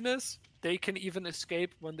hand, Sinners, they can even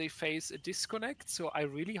escape when they face a disconnect. So I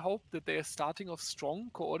really hope that they are starting off strong,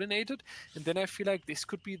 coordinated, and then I feel like this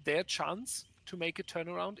could be their chance to make a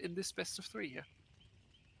turnaround in this best of 3 here.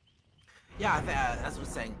 Yeah, as we're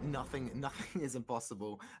saying, nothing is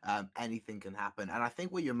impossible. Anything can happen, and I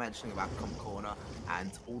think what you're mentioning about Comp Corner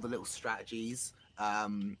and all the little strategies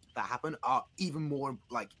that happen are even more,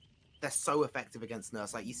 like, they're so effective against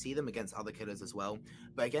Nurse. Like, you see them against other killers as well,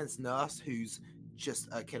 but against Nurse, who's just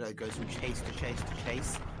a killer that goes from chase to chase to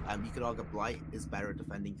chase, you could argue Blight is better at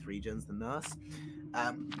defending 3 gens than Nurse.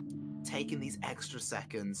 Taking these extra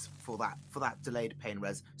seconds for that delayed pain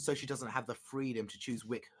res, so she doesn't have the freedom to choose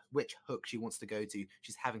which hook she wants to go to.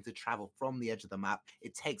 She's having to travel from the edge of the map.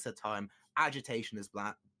 It takes her time. Agitation is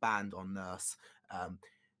banned on Nurse.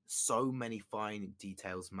 So many fine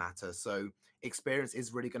details matter. So experience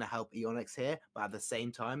is really going to help Eonix here, but at the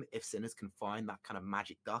same time, if Sinners can find that kind of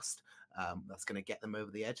magic dust that's going to get them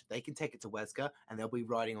over the edge, they can take it to Wesker, and they'll be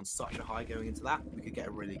riding on such a high going into that. We could get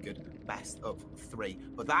a really good best of 3.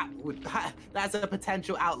 But that's a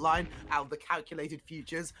potential outline out of the calculated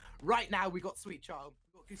futures. Right now, we got Sweet Child,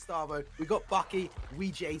 we got Gustavo, we got Bucky,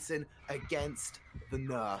 we Jason against the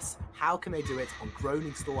Nurse. How can they do it on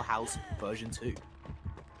Groaning Storehouse version 2?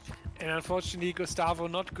 And unfortunately, Gustavo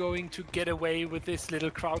not going to get away with this little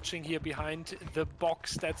crouching here behind the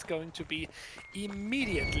box. That's going to be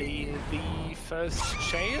immediately the first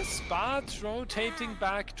chase, but rotating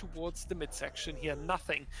back towards the midsection here.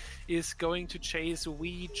 Nothing is going to chase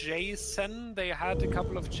wee Jason. They had a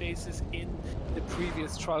couple of chases in the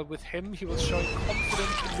previous trial with him. He was showing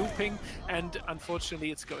confidence in looping, and unfortunately,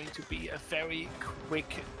 it's going to be a very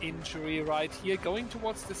quick injury right here. Going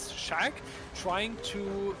towards this shack, trying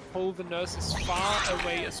to pull the Nurse as far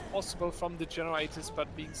away as possible from the generators, but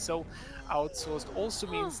being so outsourced also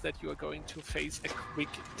means that you are going to face a quick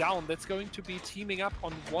down. That's going to be teaming up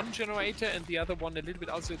on one generator and the other one a little bit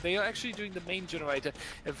outside. They are actually doing the main generator,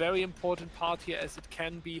 a very important part here, as it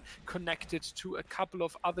can be connected to a couple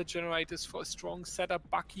of other generators for a strong setup.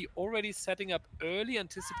 Bucky already setting up early,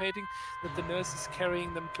 anticipating that the Nurse is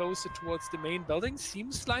carrying them closer towards the main building.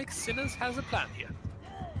 Seems like Sinners has a plan here.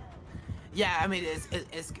 Yeah, I mean,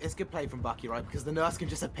 it's good play from Bucky, right? Because the Nurse can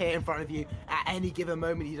just appear in front of you at any given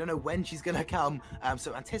moment. You don't know when she's going to come.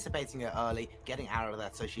 So anticipating her early, getting out of there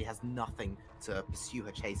so she has nothing to pursue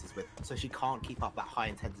her chases with. So she can't keep up that high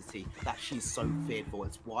intensity that she's so feared for.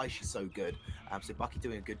 It's why she's so good. So Bucky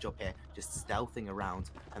doing a good job here, just stealthing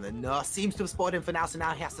around. And the Nurse seems to have spotted him for now. So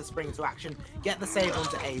now he has to spring into action, get the save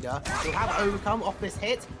onto Ada. He'll have overcome off this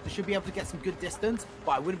hit. They should be able to get some good distance.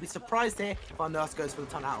 But I wouldn't be surprised here if our Nurse goes for the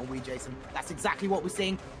ton out on wee Jason. That's exactly what we're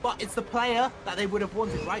seeing, but it's the player that they would have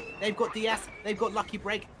wanted, right? They've got DS, they've got Lucky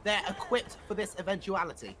Break, they're equipped for this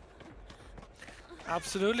eventuality.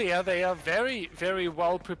 Absolutely, yeah, they are very, very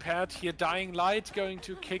well prepared here. Dying Light going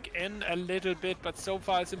to kick in a little bit, but so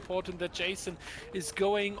far it's important that Jason is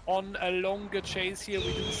going on a longer chase here.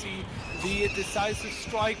 We do see the decisive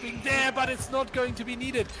strike being there, but it's not going to be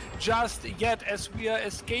needed just yet as we are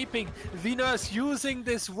escaping. The Nurse using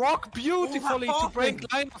this rock beautifully to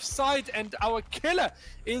break line of sight, and our killer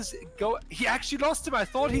is he actually lost him. I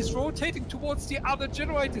thought he's rotating towards the other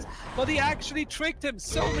generators, but he actually tricked him.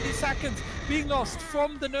 So many seconds being lost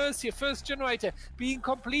from the Nurse here. First generator being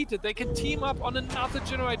completed. They can team up on another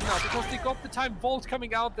generator now because they got the time. Volt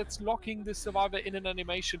coming out, that's locking the survivor in an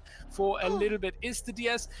animation for a little bit. Is the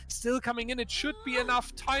DS still coming in? It should be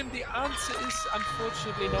enough time. The answer is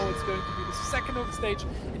unfortunately no. It's going to be the second on stage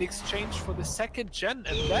in exchange for the second gen,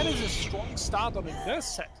 and that is a strong start on a Nurse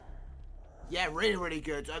set. Yeah, really, really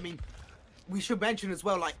good. I mean, we should mention as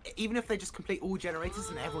well, like, even if they just complete all generators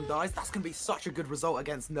and everyone dies, that's going to be such a good result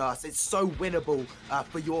against Nurse. It's so winnable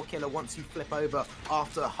for your killer once you flip over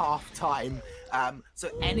after half time. So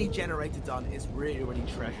any generator done is really, really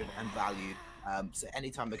treasured and valued. So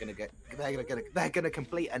anytime they're gonna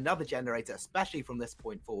complete another generator, especially from this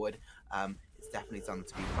point forward, it's definitely something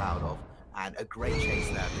to be proud of. And a great chase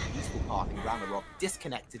there, the useful pathing around the rock,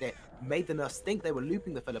 disconnected it, made the Nurse think they were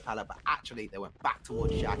looping the filler pallet, but actually they went back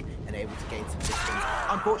towards Shack and able to gain some distance.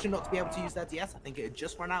 Unfortunate not to be able to use their DS. I think it had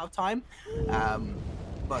just run out of time.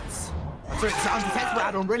 But sorry, the undetectable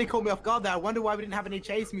add-on really caught me off guard there. I wonder why we didn't have any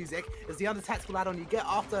chase music. It's the undetectable add-on you get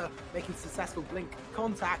after making successful blink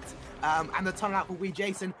contact, and the tunnel out for wee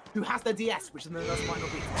Jason, who has their DS, which the Nurse might not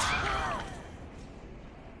be.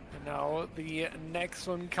 Now the next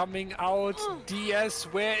one coming out, DS,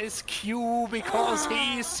 where is Q? Because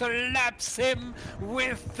he slaps him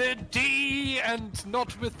with the D and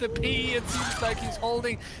not with the P. It seems like he's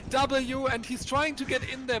holding W and he's trying to get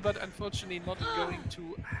in there, but unfortunately not going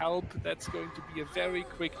to help. That's going to be a very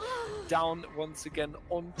quick down once again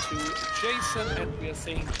onto Jason, and we are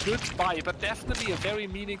saying goodbye. But definitely a very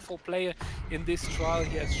meaningful player in this trial.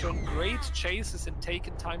 He has shown great chases and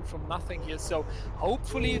taken time from nothing here, so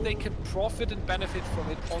hopefully they can profit and benefit from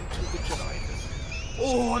it onto the generators.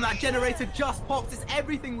 Oh, and that generator just popped. It's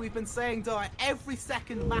everything we've been saying, Di. Every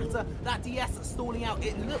second matter. That DS stalling out,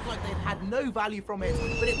 it looked like they'd had no value from it,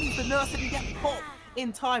 but it means the Nurse didn't get pop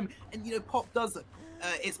in time. And, you know, pop does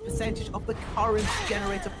its percentage of the current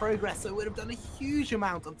generator progress, so it would have done a huge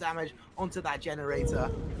amount of damage onto that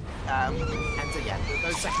generator. And so, yeah,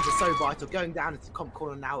 those seconds are so vital. Going down into comp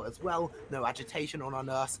corner now as well. No agitation on our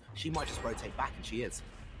Nurse. She might just rotate back, and she is.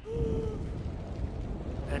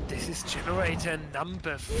 And this is generator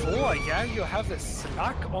number 4. Yeah, you have a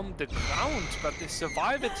slug on the ground, but the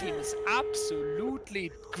survivor team is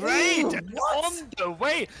absolutely great and on the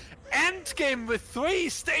way. endgame with 3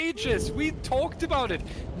 stages. We talked about it.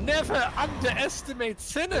 Never underestimate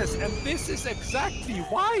Sinners, and this is exactly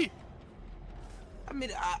why. I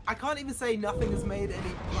mean, I can't even say nothing has made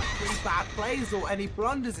any really bad plays or any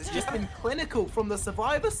blunders. It's just been clinical from the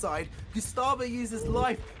survivor side. Gustavo uses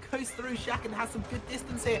life, goes through Shaq and has some good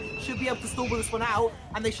distance here. Should be able to stall this one out,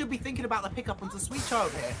 and they should be thinking about the pickup onto Sweet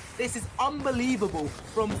Child here. This is unbelievable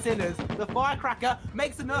from Sinners. The Firecracker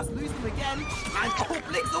makes the Nurse lose them again, and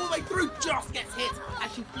blinks all the way through, just gets hit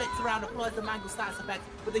as she flicks around, applies the Mangle status effect,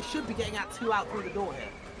 but they should be getting out 2 out through the door here.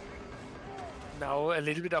 Now a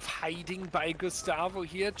little bit of hiding by Gustavo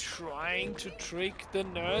here, trying to trick the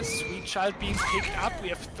Nurse. Sweet Child being picked up. We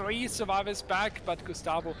have 3 survivors back, but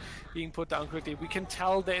Gustavo being put down quickly. We can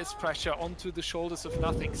tell there is pressure onto the shoulders of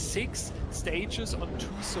Nothing. 6 stages on 2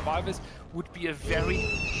 survivors would be a very,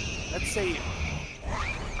 let's say,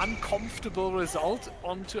 uncomfortable result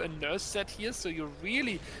onto a Nurse set here, so you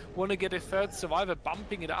really want to get a 3rd survivor,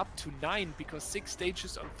 bumping it up to 9, because 6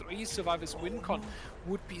 stages on 3 survivors win con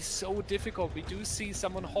would be so difficult. We do see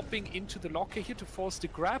someone hopping into the locker here to force the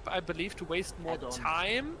grab, I believe, to waste more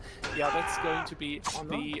time. Yeah, that's going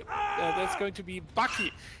to be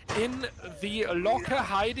Bucky in the locker,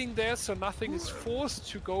 hiding there, so Nothing is forced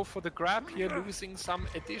to go for the grab here, losing some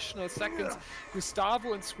additional seconds.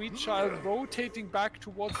 Gustavo and Sweet Child rotating back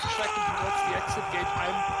towards the check and towards the exit gate.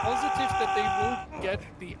 I'm positive that they will get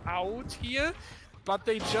the out here, but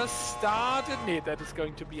they just started. Nee, that is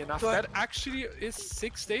going to be enough. That actually is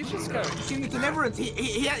 6 stages going. Giving Deliverance.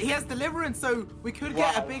 He has Deliverance, so we could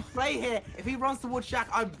get a big play here. If he runs towards Shaq,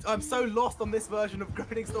 I'm so lost on this version of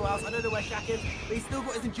Groaning Storehouse. I don't know where Shaq is, but he's still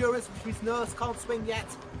got his endurance, which means Nurse can't swing yet.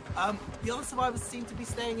 The other survivors seem to be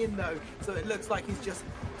staying in though, so it looks like he's just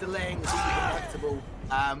delaying the inevitable.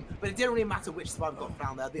 But it didn't really matter which survivor got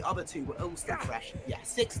found there. The other 2 were all still fresh. Yeah,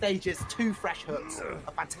 6 stages, 2 fresh hooks.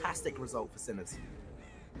 A fantastic result for Sinners.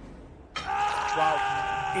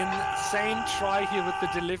 Wow, insane try here with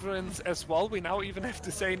the Deliverance as well. We now even have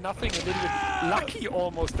to say Nothing a little bit lucky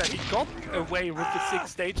almost that he got away with the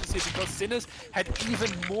 6 stages here, because Sinners had even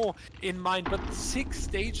more in mind. But 6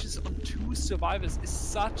 stages on 2 survivors is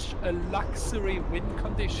such a luxury win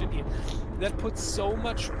condition here. That puts so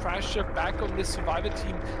much pressure back on the survivor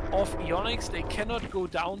team of Eonix. They cannot go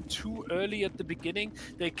down too early at the beginning.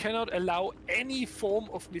 They cannot allow any form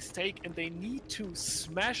of mistake, and they need to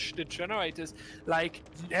smash the generators like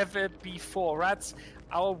never before. That's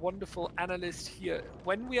our wonderful analyst here.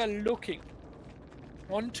 When we are looking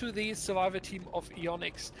onto the survivor team of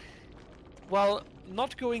Eonix, well,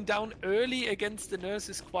 not going down early against the Nurse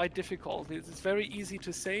is quite difficult. It's very easy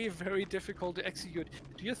to say, very difficult to execute.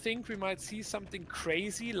 Do you think we might see something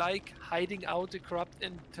crazy like hiding out a corrupt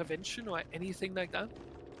intervention or anything like that?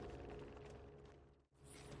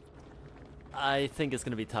 I think it's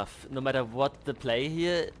going to be tough. No matter what the play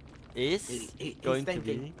here is He's going to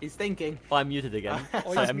thinking. be. He's thinking. Oh, I'm muted again.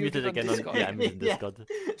 Oh, Sorry, he's I'm muted muted again on on. Discord. Yeah, I'm muted on Discord.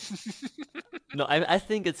 No, I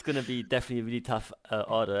think it's going to be definitely a really tough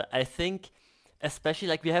order. I think, especially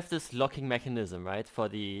like we have this locking mechanism, right, for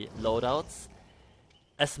the loadouts.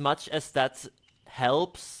 As much as that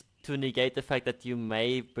helps to negate the fact that you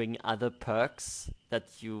may bring other perks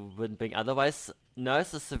that you wouldn't bring otherwise,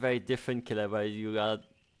 Nurse is a very different killer where you are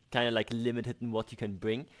kind of like limited in what you can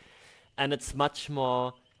bring, and it's much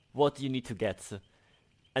more what you need to get.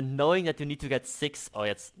 And knowing that you need to get 6,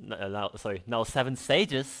 or now 7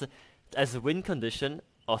 stages as a win condition,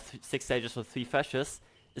 or 6 stages for 3 freshes,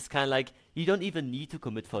 is kind of like you don't even need to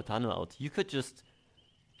commit for a tunnel out. You could just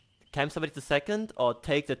camp somebody to second, or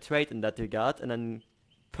take the trade in that regard, and then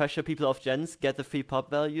pressure people off gens, get the free pop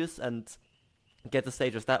values, and get the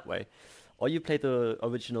stages that way. Or you play the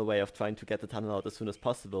original way of trying to get the tunnel out as soon as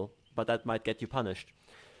possible, but that might get you punished.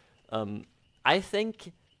 I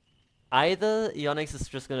think either Eonix is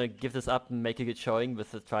just going to give this up and make a good showing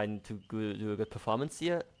with trying to do a good performance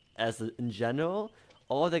here in general,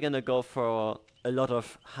 or they're going to go for a lot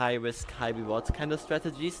of high risk, high reward kind of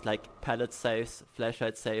strategies, like pallet saves,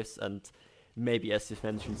 flashlight saves, and maybe, as you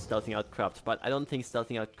mentioned, stealthing out Corrupt. But I don't think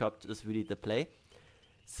stealthing out Corrupt is really the play,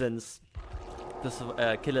 since this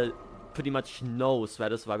killer pretty much knows where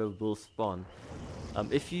the survivor will spawn.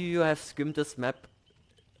 If you have skimmed this map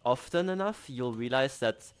often enough, you'll realize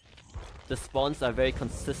that the spawns are very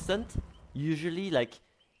consistent. Usually, like,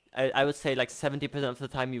 I would say like 70% of the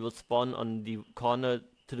time you will spawn on the corner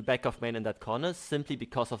to the back of main in that corner, simply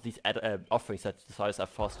because of these offerings that the survivors are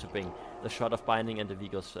forced to bring. The Shroud of Binding and the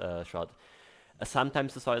Vigo's Shroud.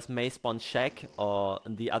 Sometimes the survivors may spawn Shack or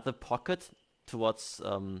in the other pocket towards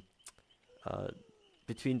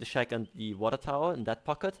between the Shack and the water tower in that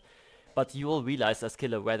pocket. but you will realize as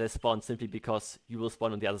killer where they spawn simply because you will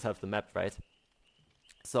spawn on the other side of the map, right?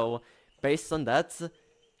 So based on that,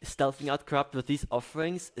 stealthing out Corrupt with these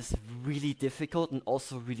offerings is really difficult and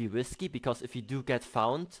also really risky, because if you do get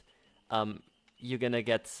found, you're gonna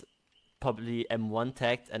get probably M1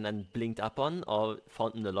 tagged and then blinked up on or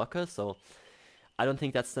found in the locker. So I don't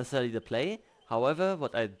think that's necessarily the play. However,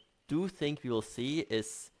 what I do think we will see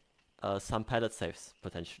is some pallet saves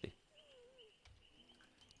potentially.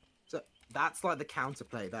 So that's like the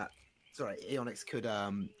counterplay that Eonix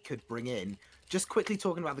could bring in. Just quickly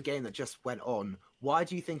talking about the game that just went on, why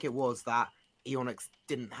do you think it was that Eonix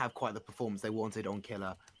didn't have quite the performance they wanted on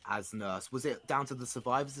Killer as Nurse? Was it down to the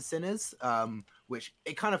survivors of Sinners, which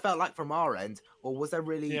it kind of felt like from our end, or was there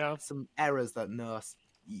really some errors that Nurse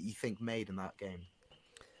you think made in that game?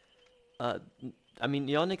 I mean,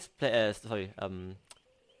 Eonix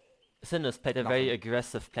Sinners played a very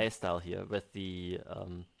aggressive playstyle here with the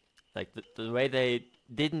the way they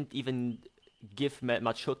didn't even give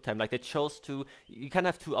much hook time. Like, they chose to. You can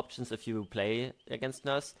have two options if you play against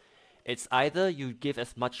Nurse. It's either you give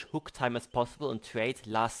as much hook time as possible and trade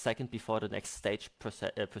last second before the next stage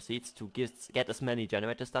proceeds to get as many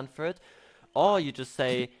generators done for it, or you just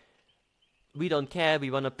say, we don't care, we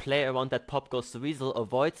want to play around that pop goes to Weasel,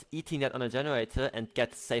 avoid eating that on a generator and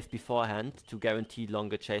get safe beforehand to guarantee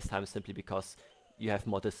longer chase time simply because you have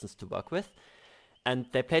more distance to work with. And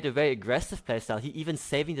they played a very aggressive playstyle. He even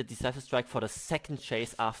saving the Decisive Strike for the second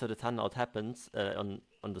chase after the turn out happens on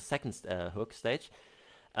the second hook stage,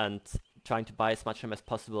 and trying to buy as much time as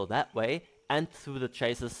possible that way. And through the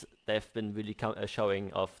chases, they've been really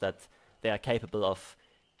showing off that they are capable of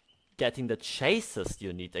getting the chases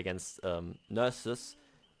you need against Nurses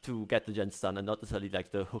to get the gens done, and not necessarily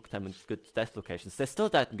like the hook time and good death locations. They still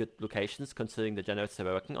died in good locations considering the generators they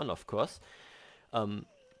were working on, of course.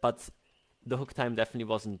 But the hook time definitely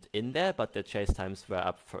wasn't in there, but the chase times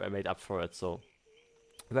were made up for it. So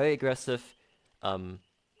very aggressive,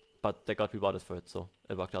 but they got rewarded for it, so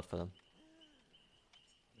it worked out for them.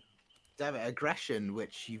 David, aggression,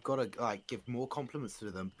 which you've got to give more compliments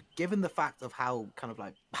to them, given the fact of how kind of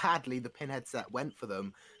badly the pinhead set went for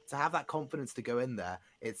them, to have that confidence to go in there.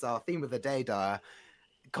 It's our theme of the day, Dyer.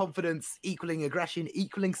 Confidence equaling aggression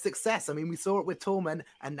equaling success. I mean, we saw it with Torment,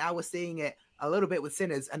 and now we're seeing it a little bit with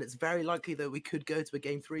Sinners, and it's very likely that we could go to a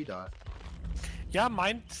game 3, Dyer. Yeah,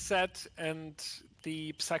 mindset and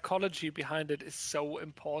the psychology behind it is so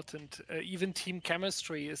important. Even team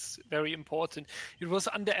chemistry is very important. It was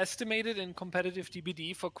underestimated in competitive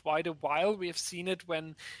DBD for quite a while. We have seen it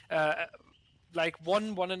when like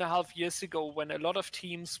 1.5 years ago, when a lot of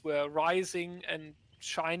teams were rising and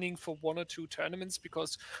shining for 1 or 2 tournaments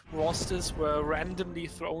because rosters were randomly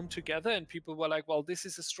thrown together and people were like, well, this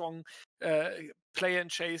is a strong player in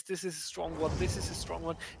chase, this is a strong one, this is a strong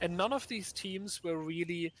one, and none of these teams were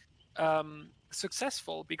really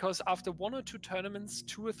successful, because after 1 or 2 tournaments,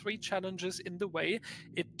 2 or 3 challenges in the way,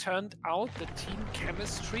 it turned out that team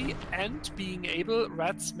chemistry and being able,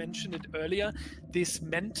 Rats mentioned it earlier, this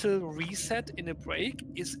mental reset in a break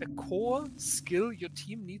is a core skill your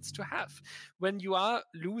team needs to have. When you are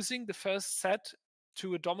losing the first set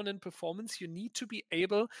to a dominant performance, you need to be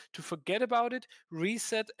able to forget about it,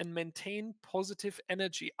 reset, and maintain positive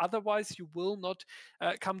energy. Otherwise, you will not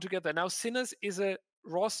come together. Now, Sinners is a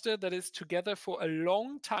roster that is together for a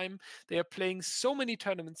long time. They are playing so many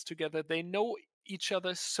tournaments together. They know each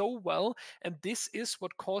other so well, and this is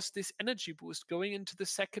what caused this energy boost going into the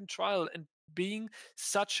second trial and being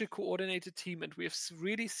such a coordinated team. And we have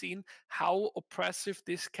really seen how oppressive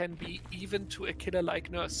this can be, even to a killer like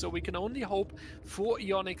Nurse. So we can only hope for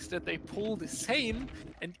Eonix that they pull the same,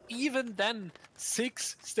 and even then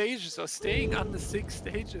 6 stages, or staying under 6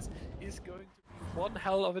 stages, is going to be one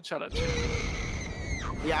hell of a challenge.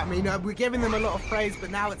 Yeah, I mean, we're giving them a lot of praise,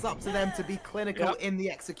 but now it's up to them to be clinical in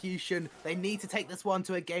the execution. They need to take this one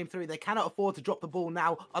to a game 3. They cannot afford to drop the ball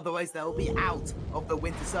now, otherwise they'll be out of the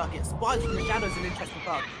winter circuit. Spies from the Shadows an interesting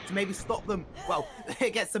part to maybe stop them. Well,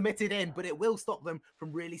 it gets submitted in, but it will stop them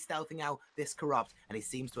from really stealthing out this Corrupt. And he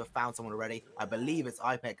seems to have found someone already. I believe it's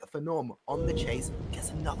IPEC. Phenom on the chase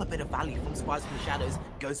gets another bit of value from Spies from the Shadows,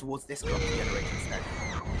 goes towards this Corrupt generation instead.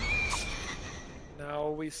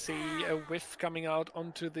 Now we see a whiff coming out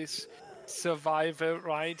onto this Survivor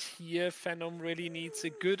right here. Phenom really needs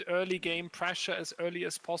a good early game, pressure as early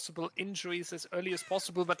as possible, injuries as early as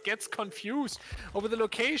possible, but gets confused over the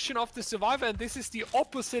location of the Survivor, and this is the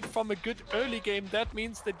opposite from a good early game. That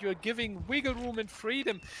means that you're giving wiggle room and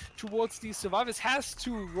freedom towards these Survivors. Has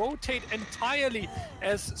to rotate entirely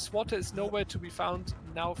as Swatter is nowhere to be found.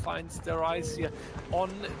 now finds their eyes here on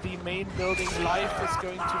the main building. Life is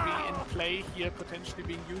going to be in play here, potentially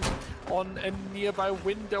being used on a nearby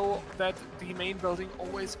window that the main building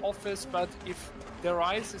always offers, but if their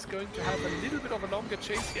eyes is going to have a little bit of a longer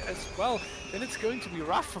chase here as well, then it's going to be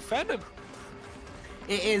rough for Phantom.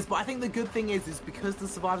 It is, but I think the good thing is because the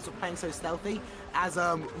survivors were playing so stealthy, as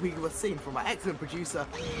we were seeing from our excellent producer,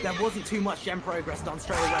 there wasn't too much gen progress done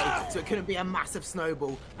straight away, so it couldn't be a massive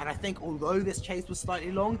snowball. And I think although this chase was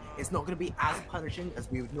slightly long, it's not going to be as punishing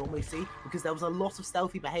as we would normally see, because there was a lot of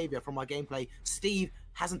stealthy behavior from our gameplay. Steve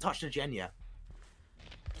hasn't touched a gen yet.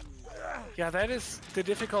 Yeah, that is the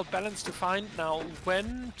difficult balance to find now,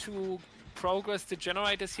 when to progress the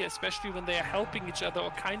generators here, especially when they are helping each other or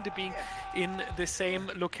kind of being in the same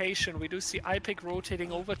location. We do see IPIC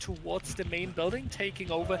rotating over towards the main building, taking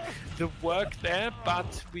over the work there,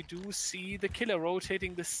 but we do see the killer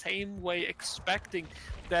rotating the same way, expecting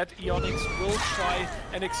that Eonix will try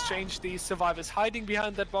and exchange these survivors. Hiding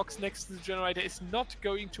behind that box next to the generator is not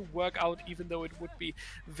going to work out, even though it would be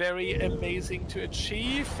very amazing to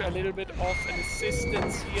achieve. A little bit of an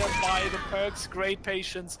assistance here by the perks, great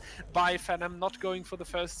patience by Phantom, not going for the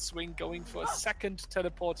first swing, going for a second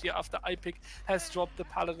teleport here after IPIC has dropped the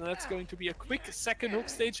pallet, and that's going to be a quick second hook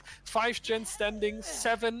stage. 5 gens standing,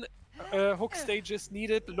 7 hook stages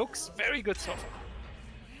needed. Looks very good so far.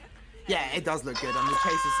 Yeah, it does look good, and the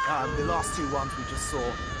chases, the last 2 ones we just saw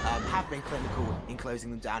have been clinical in closing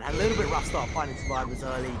them down. Had a little bit rough start finding survivors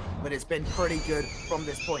early, but it's been pretty good from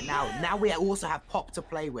this point now. Now we also have pop to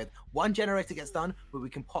play with. 1 generator gets done, but we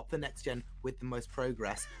can pop the next gen with the most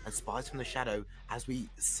progress. And Spies from the Shadow, as we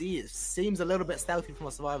see, it seems a little bit stealthy from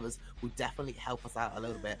our survivors, will definitely help us out a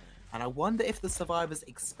little bit. And I wonder if the survivors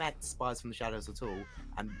expect Spies from the Shadows at all,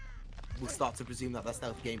 and we'll start to presume that their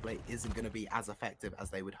stealth gameplay isn't going to be as effective as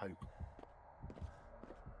they would hope.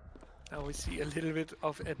 Now we see a little bit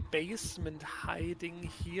of a basement hiding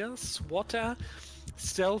here. Swatter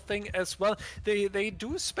stealthing as well. They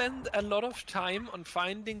do spend a lot of time on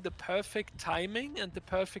finding the perfect timing and the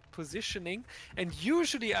perfect positioning, and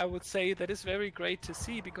usually I would say that is very great to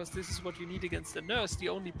see, because this is what you need against the Nurse. The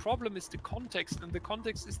only problem is the context, and the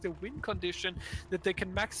context is the win condition, that they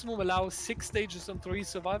can maximum allow 6 stages on 3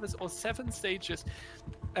 survivors or 7 stages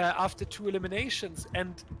after 2 eliminations.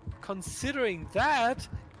 And considering that,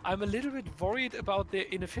 I'm a little bit worried about their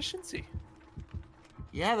inefficiency.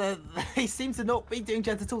 Yeah, they seem to not be doing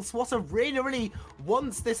gent at all. Swatter really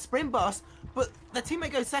wants this sprint burst, but the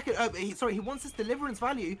teammate goes second. He wants this deliverance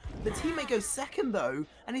value. The teammate goes second though,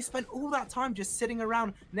 and he spent all that time just sitting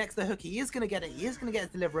around next to the hook. He is going to get it. He is going to get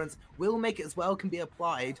his deliverance. Will make it as well, can be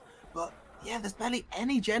applied, but yeah, there's barely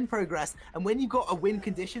any gen progress. And when you've got a win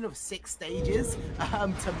condition of 6 stages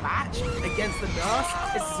to match against the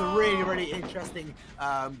Nurse, this is a really interesting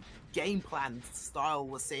game plan style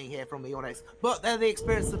we're seeing here from Eonix. But they're the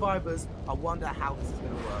experienced survivors. I wonder how this is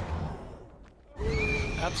going to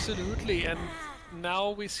work. Absolutely, and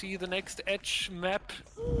now we see the next edge map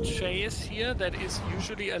chase here that is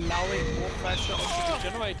usually allowing more pressure onto the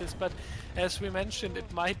generators, but as we mentioned,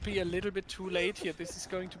 it might be a little bit too late here. This is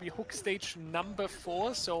going to be hook stage number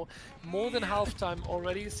 4, so more than half time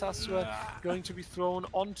already. Sasua going to be thrown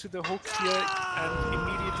onto the hook here and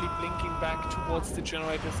immediately blinking back towards the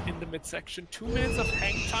generators in the midsection. 2 minutes of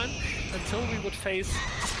hang time until we would face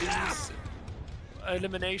these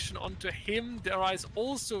elimination onto him. There is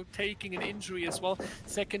also taking an injury as well.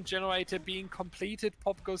 Second generator being completed.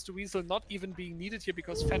 Pop goes to Weasel, not even being needed here,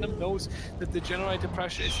 because Phantom knows that the generator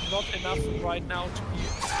pressure is not enough right now to be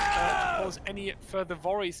to cause any further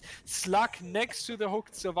worries. Slug next to the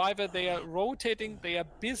hooked survivor. They are rotating. They are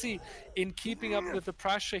busy in keeping up with the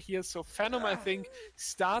pressure here. So Phantom, I think,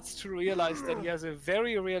 starts to realize that he has a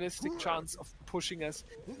very realistic chance of pushing us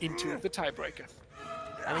into the tiebreaker.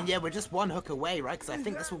 I mean, yeah, we're just 1 hook away, right? Because I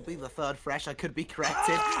think this will be the 3rd fresh. I could be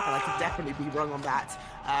corrected, and I could definitely be wrong on that.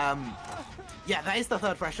 Yeah, that is the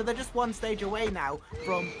 3rd fresh. So they're just 1 stage away now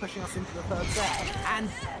from pushing us into the 3rd set. And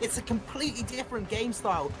it's a completely different game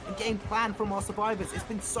style and game plan from our survivors. It's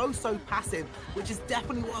been so passive, which is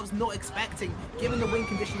definitely what I was not expecting, given the win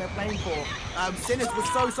condition they're playing for. Sinners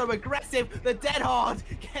was so aggressive. The dead hard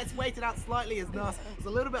gets weighted out slightly as Nurse. I was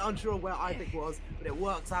a little bit unsure where IPIC was, but it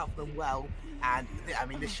works out for them well. And I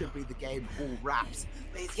mean, this should be the game all wraps.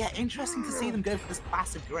 But it's, yeah, interesting to see them go for this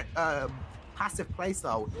passive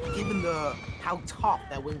playstyle, given how tough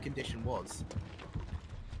their win condition was.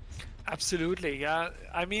 Absolutely, yeah.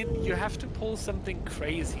 I mean, you have to pull something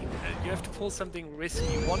crazy. You have to pull something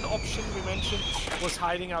risky. One option we mentioned was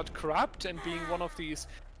hiding out Corrupt and being one of these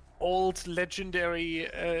old legendary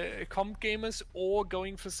comp gamers or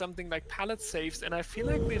going for something like pallet saves, and I feel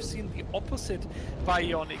like we've seen the opposite by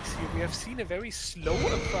Eonix here. We have seen a very slow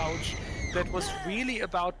approach that was really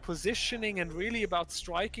about positioning and really about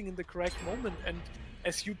striking in the correct moment. And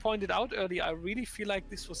as you pointed out earlier, I really feel like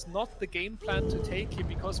this was not the game plan to take here,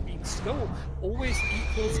 because being slow always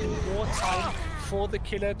equals in more time for the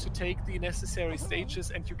killer to take the necessary stages,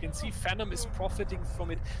 and you can see Phantom is profiting from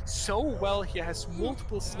it so well. He has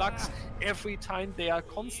multiple slugs every time. They are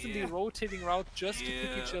constantly rotating around just to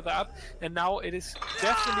pick each other up, and now it is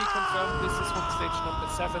definitely confirmed this is home stage number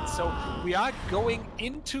 7. So we are going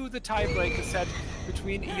into the tiebreaker set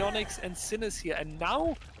between Eonix and Sinners here, and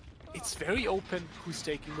now it's very open who's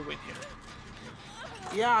taking the win here.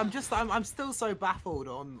 Yeah, I'm still so baffled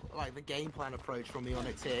on like the game plan approach from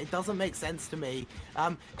Eonix here. It doesn't make sense to me.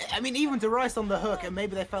 I mean, even DeRice on the hook, and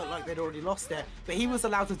maybe they felt like they'd already lost it, but he was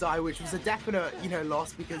allowed to die, which was a definite, you know,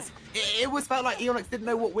 loss, because it was felt like Eonix didn't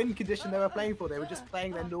know what win condition they were playing for. They were just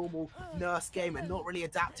playing their normal Nurse game and not really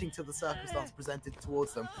adapting to the circumstance presented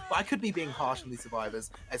towards them. But I could be being harsh on these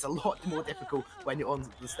survivors. It's a lot more difficult when you're on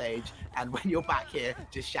the stage and when you're back here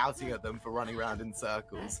just shouting at them for running around in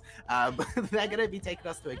circles. They're going to be taking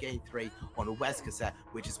us to a game 3 on a Wes cassette,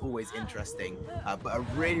 which is always interesting, but a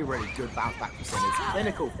really good bounce back from Sinners.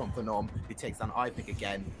 Clinical from Phenom, who takes down iPick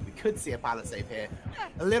again. We could see a pallet save here.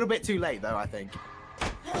 A little bit too late though, I think.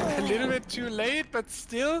 A little bit too late, but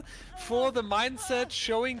still for the mindset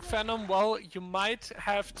showing Phenom, well, you might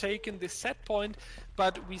have taken this set point,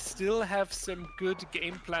 but we still have some good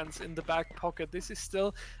game plans in the back pocket. This is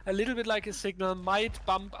still a little bit like a signal, might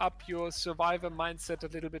bump up your survivor mindset a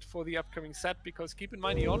little bit for the upcoming set, because keep in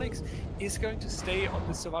mind Eonix is going to stay on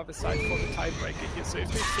the survivor side for the tiebreaker here. So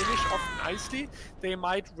if they finish off nicely, they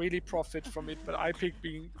might really profit from it, but iPick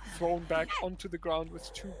being thrown back onto the ground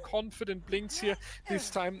with 2 confident blinks here. This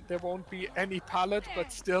time there won't be any pallet,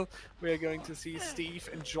 but still we're going to see Steve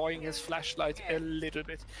enjoying his flashlight a little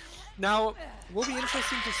bit. Now, it will be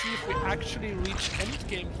interesting to see if we actually reach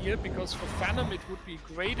endgame here, because for Phantom it would be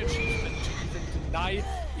a great achievement to even deny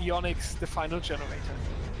Eonix the final generator.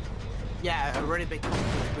 Yeah, a really big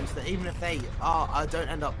confidence booster, even if they don't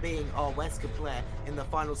end up being our Wesker player in the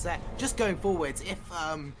final set. Just going forwards, if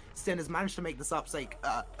Sinners managed to make this upset,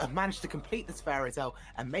 managed to complete this fairy tale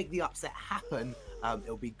and make the upset happen,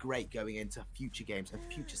 it'll be great going into future games and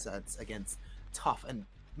future sets against tough and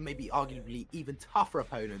maybe arguably even tougher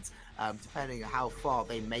opponents, depending on how far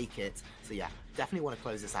they make it. So yeah, definitely want to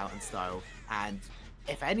close this out in style, and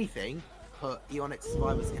if anything, put Eonix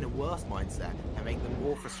survivors in a worse mindset and make them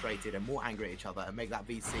more frustrated and more angry at each other, and make that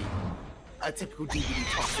VC a typical DBD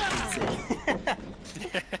toxic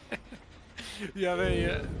VC.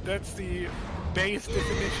 Yeah, that's the base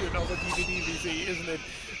definition of a DBD VC, isn't it?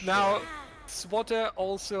 Now, Swatter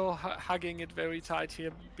also hugging it very tight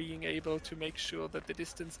here, being able to make sure that the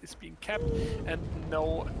distance is being kept and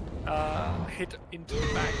no hit into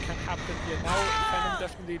the back can happen here. Now Phantom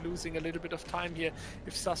definitely losing a little bit of time here.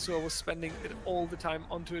 If Sasua was spending it all the time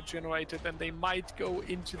onto a generator, then they might go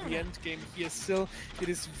into the end game here. Still, it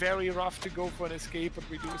is very rough to go for an escape, but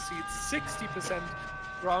we do see it's 60%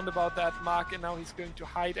 round about that mark, and now he's going to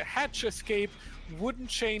hide. A hatch escape wouldn't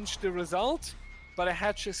change the result, but a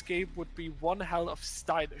hatch escape would be one hell of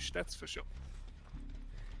stylish, that's for sure.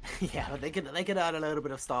 Yeah, but they could add a little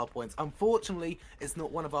bit of style points. Unfortunately, it's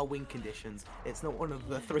not one of our win conditions. It's not one of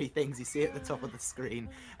the 3 things you see at the top of the screen.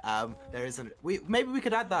 There isn't. Maybe we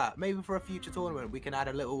could add that. Maybe for a future tournament, we can add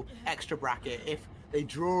a little extra bracket. If they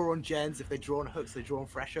draw on gens, if they draw on hooks, they draw on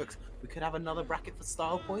fresh hooks, we could have another bracket for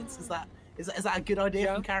style points. Is that a good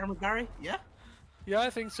idea from Karen McBarry? Yeah. Yeah, I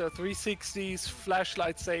think so. 360s,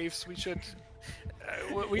 flashlight saves. We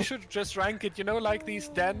should just rank it, you know, like these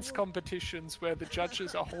dance competitions where the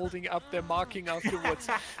judges are holding up their marking afterwards.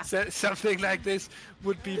 So, something like this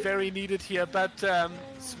would be very needed here. But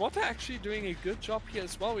Swatter actually doing a good job here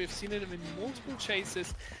as well. We've seen him in multiple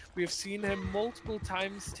chases. We've seen him multiple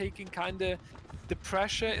times taking kind of the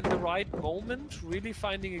pressure in the right moment, really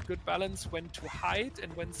finding a good balance when to hide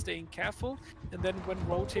and when staying careful, and then when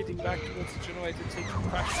rotating back towards the generator, taking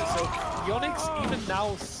pressure. So Eonix even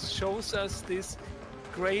now shows us this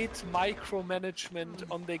great micromanagement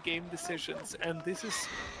on their game decisions, and this is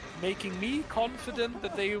making me confident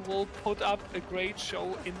that they will put up a great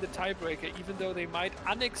show in the tiebreaker, even though they might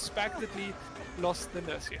unexpectedly lost the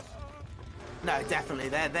Nurse here. No, definitely.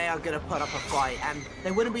 They are going to put up a fight, and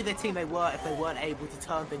they wouldn't be the team they were if they weren't able to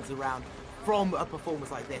turn things around from a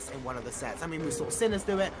performance like this in one of the sets. I mean, we saw Sinners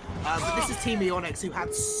do it, but this is Team Eonix, who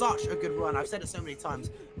had such a good run. I've said it so many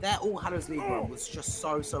times. Their All Hallows League run was just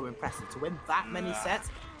so impressive. To win that many sets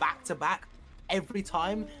back to back, every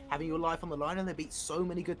time having your life on the line, and they beat so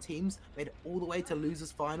many good teams, made it all the way to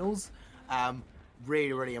losers finals.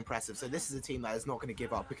 Really, really impressive. So this is a team that is not going to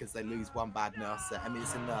give up because they lose one bad nurse set. I mean,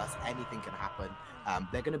 it's a nurse, anything can happen.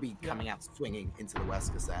 They're going to be coming out swinging into the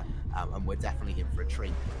Wesker set, and we're definitely in for a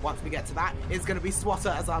treat. Once we get to that, it's going to be Swatter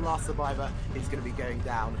as our last survivor. He's going to be going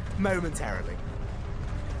down momentarily.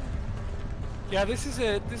 Yeah, this is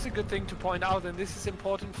a good thing to point out, and this is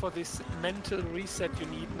important for this mental reset you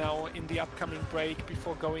need now in the upcoming break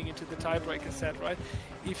before going into the tiebreaker set, right?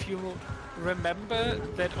 If you remember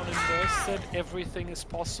that on a nurse set everything is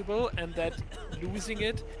possible, and that losing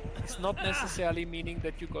it is not necessarily meaning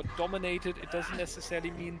that you got dominated. It doesn't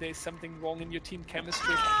necessarily mean there's something wrong in your team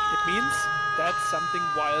chemistry. It means that something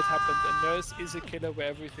wild happened. A nurse is a killer where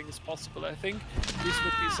everything is possible. I think this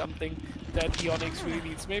would be something that Eonix really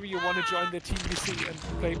needs. Maybe you want to join the team BC and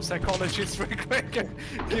play psychologists real quick and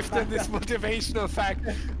give them this motivational fact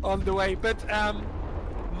on the way. But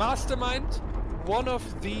Mastermind, one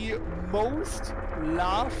of the most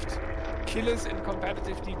laughed killers in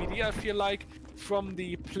competitive DBD, I feel like, from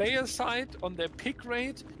the player side on their pick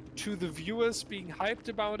rate to the viewers being hyped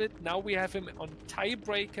about it. Now we have him on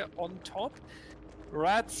tiebreaker on top.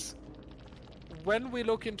 Rats, when we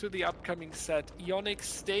look into the upcoming set, Eonix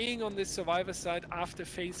staying on the survivor side after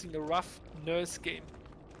facing a rough nurse game.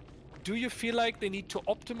 Do you feel like they need to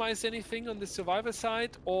optimize anything on the survivor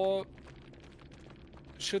side, or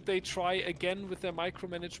should they try again with their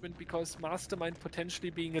micromanagement, because Mastermind potentially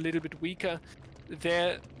being a little bit weaker,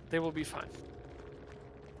 they will be fine?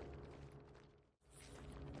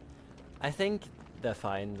 I think they're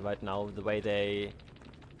fine right now, the way they...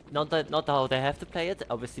 Not how they have to play it.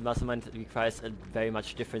 Obviously, Mastermind requires a very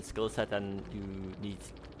much different skill set than you need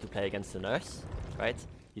to play against the nurse, right?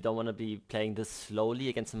 You don't want to be playing this slowly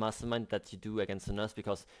against the Mastermind that you do against the nurse,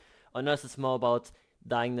 because on nurse it's more about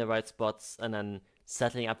dying in the right spots and then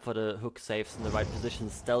settling up for the hook saves in the right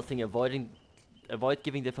positions, stealthing, avoid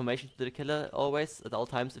giving the information to the killer always at all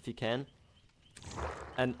times if you can.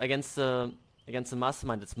 And against the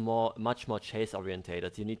Mastermind, it's much more chase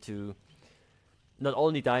orientated. You need to not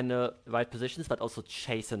only die in the right positions, but also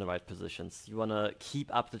chase in the right positions. You want to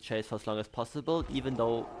keep up the chase for as long as possible, even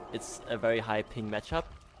though it's a very high ping matchup.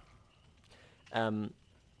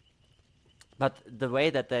 But the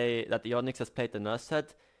way that Eonix has played the nurse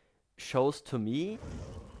set shows to me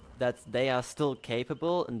that they are still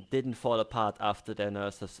capable and didn't fall apart after their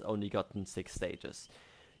nurse has only gotten 6 stages.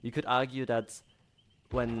 You could argue that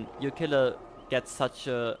when your killer gets such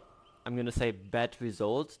a, I'm gonna say, bad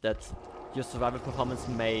result, that your survival performance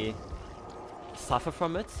may suffer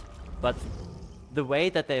from it, but the way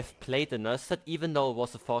that they've played the nurse set, even though it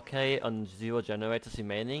was a 4K on 0 generators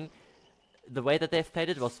remaining, the way that they've played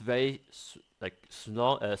it was very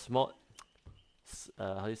small,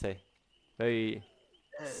 how do you say? Very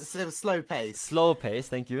slow pace. Slow pace,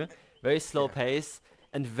 thank you. Very slow pace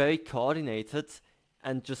and very coordinated,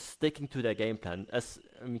 and just sticking to their game plan. As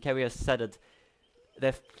McBarry has said it,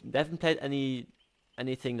 they haven't played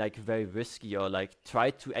anything like very risky or like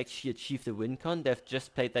tried to actually achieve the win con. They've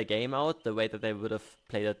just played their game out the way that they would have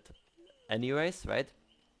played it anyways, right?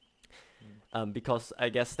 Because I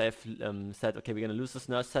guess they've said, okay, we're gonna lose this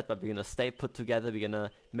nurse set, but we're gonna stay put together. We're gonna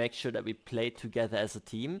make sure that we play together as a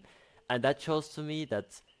team, and that shows to me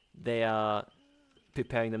that they are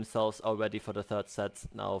preparing themselves already for the 3rd set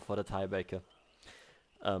now for the tiebreaker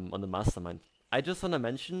on the Mastermind. I just want to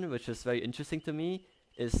mention, which is very interesting to me,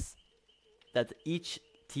 is that each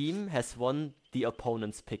team has won the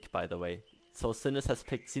opponent's pick, by the way. So Sinus has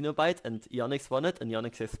picked Cenobite and Eonix won it, and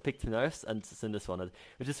Eonix has picked Nurse and Sinus won it,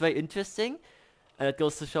 which is very interesting. And it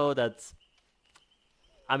goes to show that,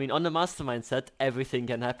 I mean, on the Mastermind set, everything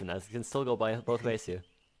can happen. As it can still go by both ways here.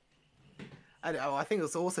 And I think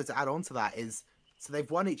it's also to add on to that is, so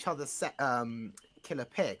they've won each other's set, killer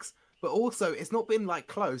picks, but also it's not been like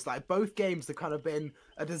close. Like both games have kind of been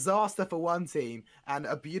a disaster for one team and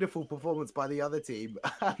a beautiful performance by the other team.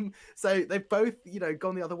 So they've both,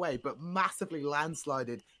 gone the other way, but massively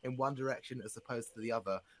landslided in one direction as opposed to the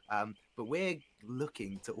other. But we're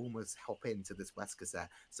looking to almost hop into this Wesker set.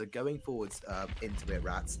 So going forwards into it,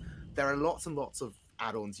 Rats, there are lots and lots of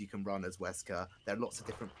add-ons you can run as Wesker. There are lots of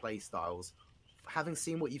different play styles. Having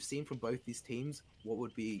seen what you've seen from both these teams, what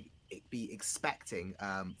would be expecting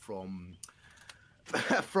from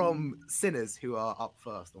Sinners, who are up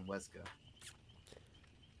first on Wesker?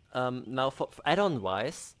 Now, for add-on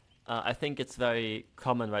wise, I think it's very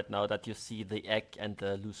common right now that you see the Egg and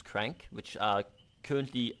the Loose Crank, which are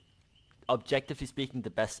currently, objectively speaking, the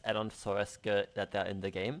best add-ons for Wesker that are in the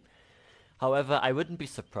game. However, I wouldn't be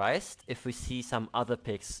surprised if we see some other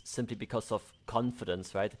picks simply because of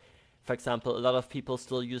confidence, right? For example, a lot of people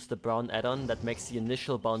still use the brown add-on that makes the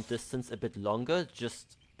initial bound distance a bit longer,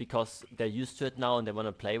 just because they're used to it now and they want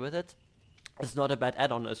to play with it. It's not a bad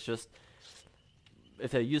add-on, it's just,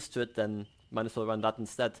 if they're used to it, then might as well run that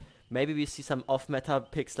instead. Maybe we see some off-meta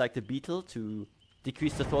picks like the Beetle to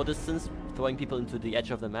decrease the throw distance, throwing people into the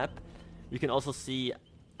edge of the map. We can also see,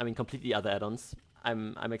 I mean, completely other add-ons.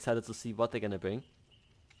 I'm excited to see what they're gonna bring.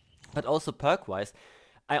 But also perk-wise,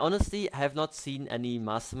 I honestly have not seen any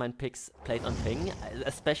Mastermind picks played on ping,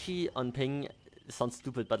 especially on ping. It sounds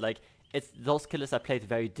stupid, but like, those killers are played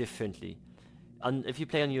very differently. If you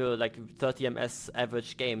play on your like 30 MS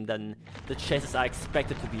average game, then the chases are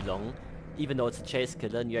expected to be long, even though it's a chase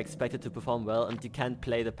killer, and you're expected to perform well, and you can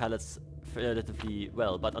play the pallets relatively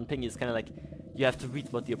well. But on ping, it's kind of like you have to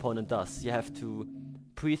read what the opponent does. You have to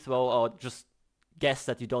pre-throw or just guess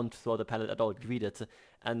that you don't throw the pallet at all, read it,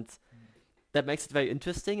 and that makes it very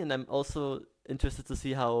interesting. And I'm also interested to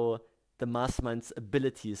see how the Mastermind's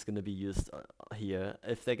ability is going to be used here.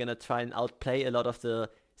 If they're going to try and outplay a lot of the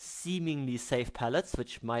seemingly safe pallets,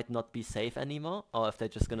 which might not be safe anymore, or if they're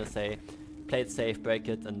just going to say, play it safe, break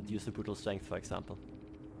it, and use the brutal strength, for example.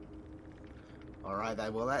 Alright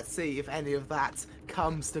then, well let's see if any of that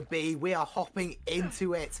comes to be. We are hopping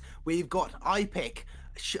into it. We've got iPick,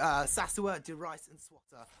 Sasua, DeRice and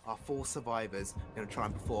Swatter, our 4 survivors, going to try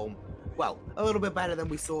and perform, well, a little bit better than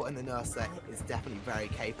we saw in the Nurse set. It's definitely very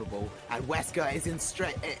capable, and Wesker is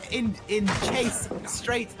in chase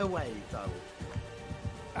straight away, though.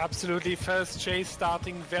 Absolutely, first chase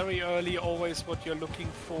starting very early, always what you're looking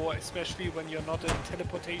for, especially when you're not a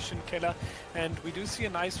teleportation killer. And we do see a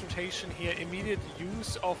nice rotation here, immediate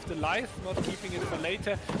use of the life, not keeping it for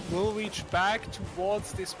later. Will reach back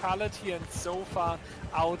towards this pallet here, and so far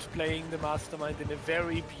outplaying the Mastermind in a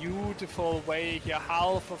very beautiful way here.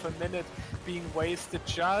 Half of a minute being wasted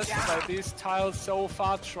just by this tile so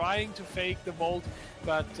far, trying to fake the vault,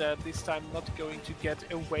 but this time not going to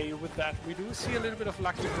get away with that. We do see a little bit of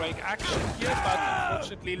lucky break action here, but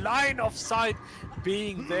unfortunately line of sight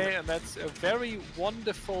being there, and that's a very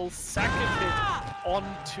wonderful second hit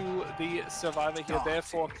onto the survivor here.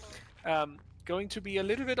 Therefore, going to be a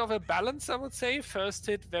little bit of a balance, I would say. First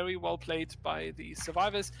hit very well played by the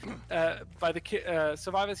survivors,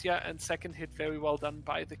 survivors, yeah, and second hit very well done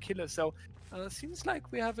by the killer. So seems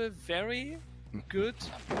like we have a very good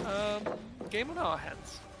game on our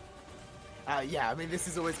hands. Yeah, I mean, this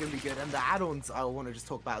is always going to be good, and the add-ons I want to just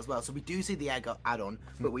talk about as well. So we do see the egg add-on,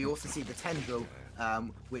 but we also see the tendril,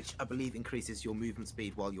 which I believe increases your movement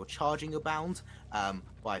speed while you're charging your bound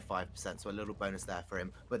by 5%, so a little bonus there for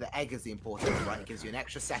him. But the egg is the important one, right? It gives you an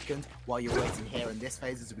extra second while you're waiting here in this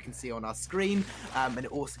phase, as we can see on our screen, and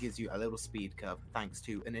it also gives you a little speed curve thanks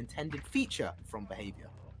to an intended feature from Behavior.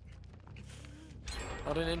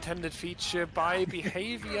 Not an intended feature by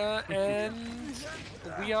Behavior, and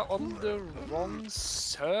we are on the wrong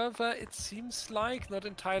server, it seems like. Not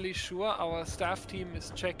entirely sure. Our staff team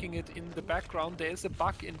is checking it in the background. There is a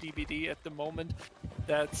bug in DBD at the moment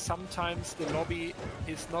that sometimes the lobby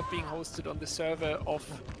is not being hosted on the server of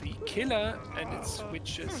the killer, and it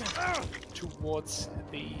switches towards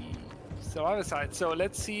the survivor side. So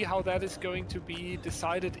let's see how that is going to be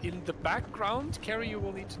decided in the background. Kerry, you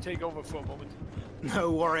will need to take over for a moment.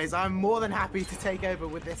 No worries, I'm more than happy to take over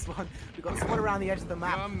with this one. We've got to spot around the edge of the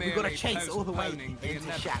map. We've got to chase all the way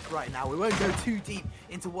into Shack right now. We won't go too deep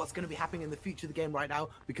into what's going to be happening in the future of the game right now,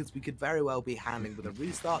 because we could very well be handling with a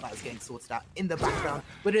restart that is getting sorted out in the background.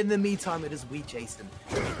 But in the meantime, it is we, Jason,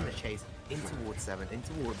 making the chase in towards 7, in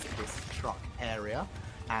towards this truck area.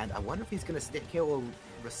 And I wonder if he's going to stick here or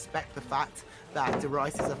respect the fact that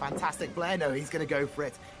DeRice is a fantastic player. No, he's going to go for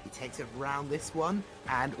it. He takes it around this one,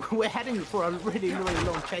 and we're heading for a really, really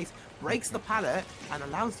long chase. Breaks the pallet and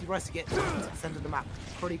allows DeRice to get to the center of the map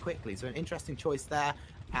pretty quickly. So an interesting choice there,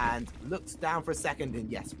 and looks down for a second, and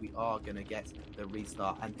yes, we are going to get the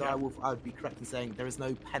restart. And Direwolf, I would be correct in saying there is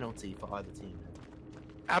no penalty for either team.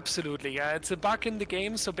 Absolutely, yeah, it's a bug in the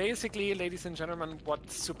game. So basically, ladies and gentlemen,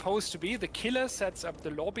 what's supposed to be, the killer sets up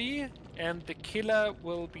the lobby, and the killer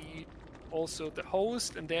will be also the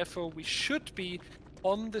host, and therefore we should be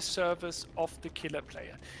on the servers of the killer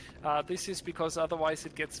player. This is because otherwise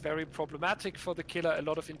it gets very problematic for the killer. A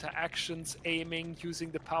lot of interactions, aiming,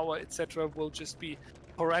 using the power, etc. will just be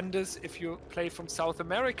horrendous. If you play from South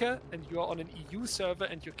America and you're on an EU server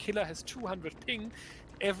and your killer has 200 ping,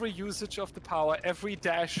 every usage of the power, every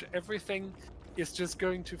dash, everything is just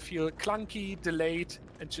going to feel clunky, delayed,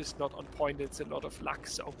 and just not on point. It's a lot of luck.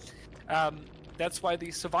 So that's why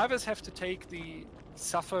the survivors have to take the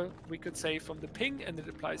suffer, we could say, from the ping, and it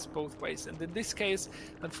applies both ways. And in this case,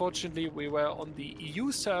 unfortunately, we were on the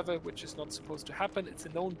EU server, which is not supposed to happen. It's a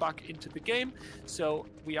known bug into the game, so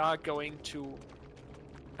we are going to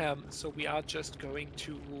just going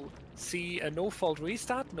to see a no-fault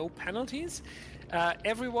restart, no penalties.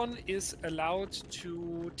 Everyone is allowed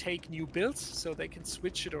to take new builds, so they can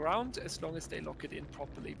switch it around as long as they lock it in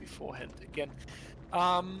properly beforehand. Again,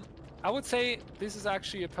 I would say this is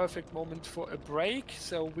actually a perfect moment for a break,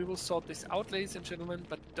 so we will sort this out, ladies and gentlemen,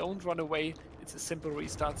 but don't run away. It's a simple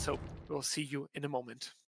restart, so we'll see you in a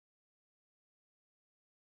moment.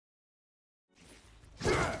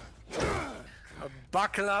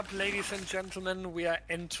 Buckle up, ladies and gentlemen. We are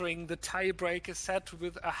entering the tiebreaker set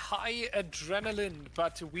with a high adrenaline,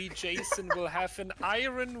 but we, Jason, will have an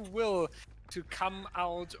iron will to come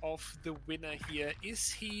out of the winner here.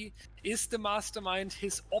 Is the Mastermind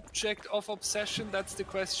his object of obsession? That's the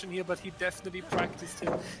question here, but he definitely practiced it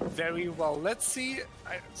very well. Let's see.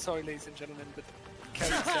 Sorry, ladies and gentlemen, but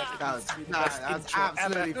Kerry said that's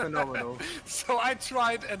absolutely phenomenal. So I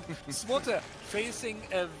tried, and Swatter facing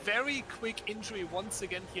a very quick injury once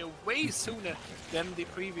again here, way sooner than the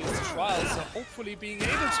previous trial, so hopefully being able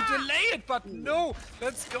to delay it, but no,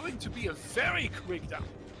 that's going to be a very quick down.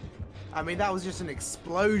 I mean, that was just an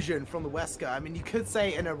explosion from the Wesker. I mean, you could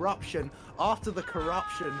say an eruption after the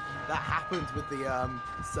corruption that happened with the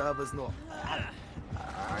servers not...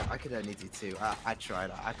 I could only do 2. I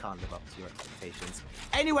tried. I can't live up to your expectations.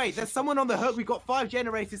 Anyway, there's someone on the hook. We've got 5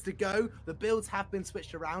 generators to go. The builds have been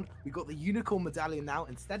switched around. We've got the Unicorn Medallion now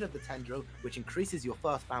instead of the Tendril, which increases your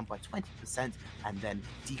first round by 20% and then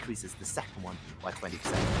decreases the second one by 20%.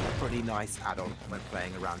 A pretty nice add-on when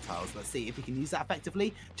playing around tiles. Let's see if he can use that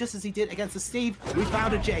effectively, just as he did against the Steve. We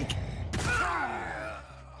found a Jake.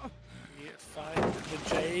 Find the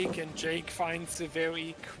Jake, and Jake finds a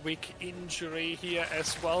very quick injury here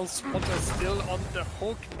as well. Spotter still on the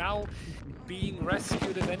hook, now being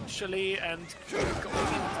rescued eventually, and going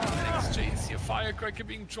into the next chase here. Firecracker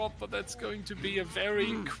being dropped, but that's going to be a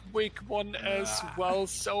very quick one as well.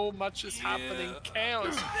 So much is happening.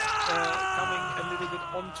 Chaos coming a little bit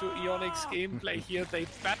onto Eonix gameplay here. They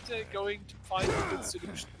better going to find a good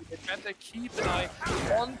solution. They better keep an eye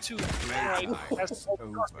onto right as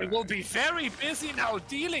they will be very busy now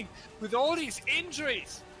dealing with all these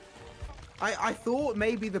injuries. I thought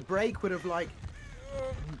maybe the break would have like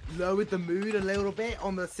lowered the mood a little bit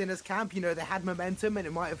on the Sinners camp. You know, they had momentum and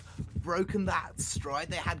it might have broken that stride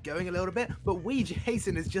they had going a little bit, but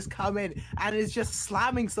Jason has just come in and is just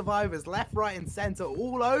slamming survivors left, right and center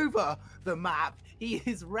all over the map. He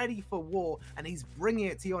is ready for war and he's bringing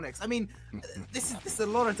it to Eonix. I mean, this is a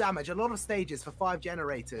lot of damage, a lot of stages for 5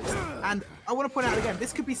 generators. And I want to point out again,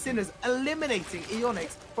 this could be Sinners eliminating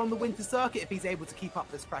Eonix from the Winter Circuit if he's able to keep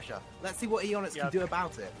up this pressure. Let's see what Eonix can do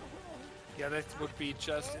about it. Yeah, that would be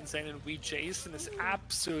just insane, and Jason is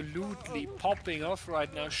absolutely popping off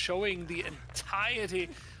right now, showing the entirety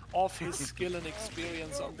of his skill and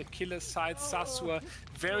experience on the killer side. Sasua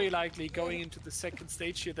very likely going into the second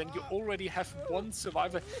stage here. Then you already have 1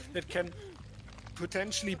 survivor that can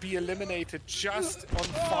potentially be eliminated just on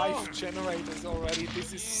 5 generators already.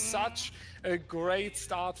 This is such a great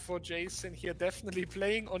start for Jason here. Definitely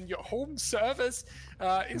playing on your home servers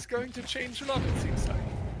is going to change a lot, it seems like.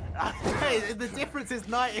 The difference is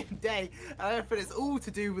night and day. I don't think it's all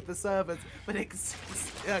to do with the servers, but it's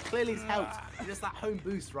clearly it's helped. Just that home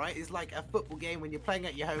boost, right? It's like a football game when you're playing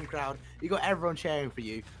at your home crowd. You got everyone cheering for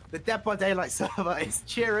you. The Dead by Daylight server is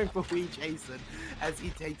cheering for Jason as he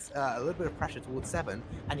takes a little bit of pressure towards 7,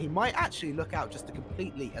 and he might actually look out just to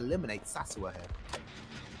completely eliminate Sasua here.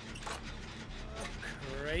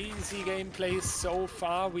 Crazy gameplay so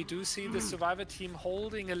far. We do see the Survivor team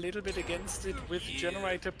holding a little bit against it with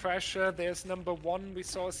generator pressure. There's number 1. We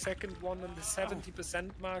saw a second one on the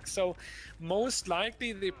 70% mark. So most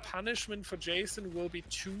likely the punishment for Jason will be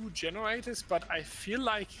 2 generators, but I feel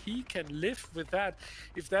like he can live with that.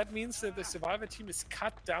 If that means that the Survivor team is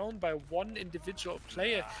cut down by 1 individual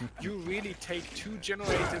player, you really take 2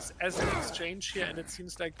 generators as an exchange here, and it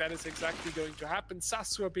seems like that is exactly going to happen.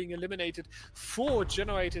 Sasua being eliminated, 4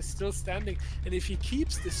 generators still standing, and if he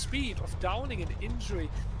keeps the speed of downing and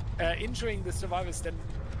injuring the survivors, then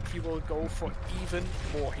he will go for even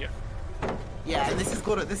more here. Yeah, and this has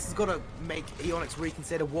got to make Eonix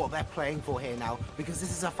reconsider what they're playing for here now, because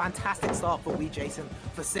this is a fantastic start for Jason,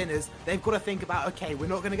 for Sinners. They've got to think about, okay, we're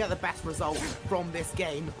not going to get the best result from this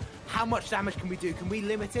game. How much damage can we do? Can we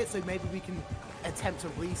limit it so maybe we can attempt to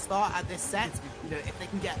restart at this set? You know, if they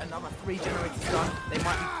can get another 3 generators done, they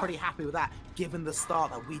might be pretty happy with that, given the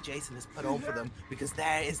start that Jason has put on for them, because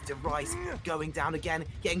there is DeRice going down again,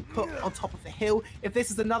 getting put on top of the hill. If this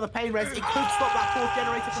is another pain res, it could stop that 4th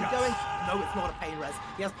generator from going. No, it's not a pain res.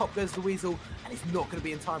 He has Pop Goes the Weasel, and he's not going to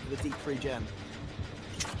be in time for the deep 3 gen.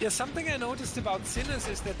 Yeah, something I noticed about Sinners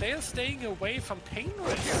is that they are staying away from pain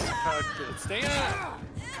res perk builds. They are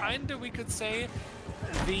kinda, we could say,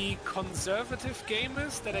 the conservative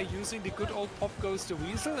gamers that are using the good old Pop Goes the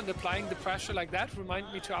Weasel and applying the pressure like that.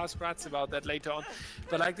 Remind me to ask Rats about that later on.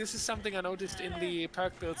 But like, this is something I noticed in the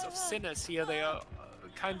perk builds of Sinners here. They are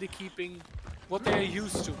kinda keeping what they are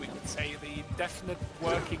used to, we could say, the definite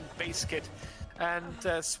working base kit.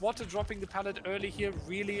 And Swatter dropping the pallet early here,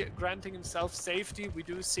 really granting himself safety. We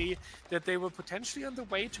do see that they were potentially on the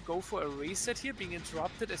way to go for a reset here, being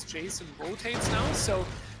interrupted as Jason rotates now. So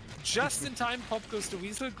just in time, Pop Goes the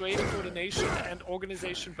Weasel. Great coordination and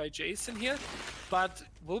organization by Jason here. But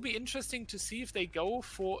will be interesting to see if they go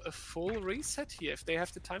for a full reset here, if they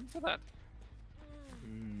have the time for that.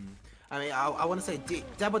 I mean, I want to say,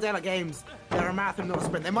 Dead by Daylight games, they're a marathon, not a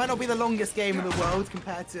sprint. They might not be the longest game in the world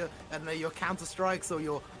compared to, I don't know, your Counter-Strikes or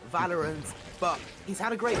your Valorant, but he's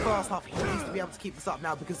had a great first half. He needs to be able to keep this up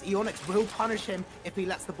now, because Eonix will punish him if he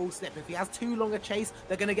lets the ball slip. If he has too long a chase,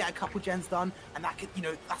 they're going to get a couple gens done, and that could, you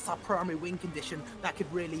know, that's our primary win condition. That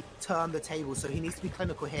could really turn the table, so he needs to be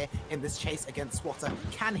clinical here in this chase against Swatter.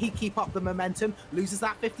 Can he keep up the momentum? Loses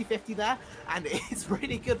that 50-50 there, and it's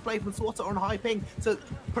really good play from Swatter on high ping to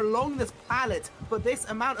prolong this pallet for this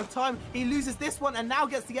amount of time. He loses this one and now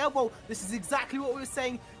gets the elbow. This is exactly what we were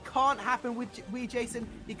saying can't happen with Jason.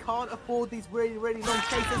 He can't afford these really long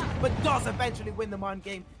chases, but does eventually win the mind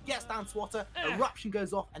game. Gets down Swatter, eruption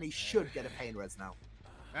goes off, and he should get a pain res now.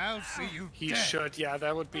 I'll see you He dead. should, yeah,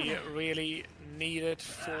 that would be really needed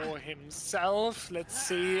for himself. Let's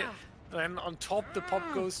see. Then on top, the Pop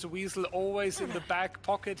Goes the Weasel, always in the back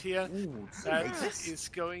pocket here. Ooh, That is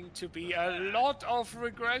going to be a lot of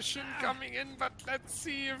regression coming in, but let's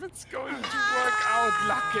see if it's going to work out.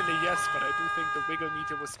 Luckily, yes, but I do think the wiggle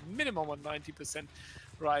meter was minimum on 90%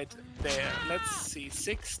 right there. Let's see,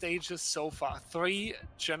 6 stages so far, 3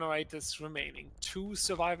 generators remaining, 2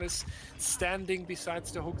 survivors standing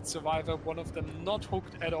besides the hooked survivor, one of them not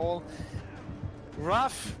hooked at all.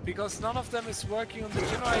 Rough, because none of them is working on the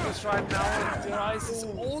generators right now, and DeRice is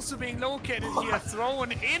also being located here,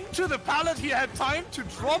 thrown into the pallet. He had time to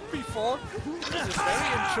drop before. This is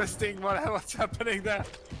very interesting what's happening there.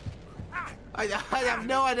 I have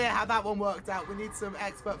no idea how that one worked out. We need some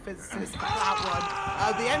expert physicists for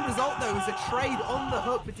that one. The end result, though, is a trade on the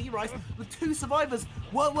hook for DeRice. The 2 survivors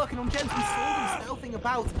weren't working on gens. We saw them stealthing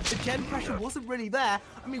about. The gen pressure wasn't really there.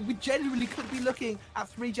 I mean, we genuinely could be looking at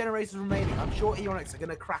 3 generators remaining. I'm sure Eonix are going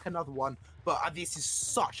to crack another one, but this is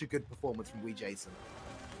such a good performance from Jason.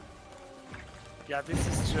 Yeah, this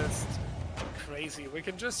is just crazy. We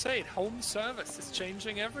can just say it. Home service is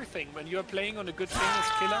changing everything. When you are playing on a good thing as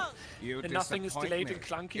killer, and nothing is delayed and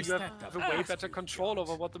clunky, you have a way better control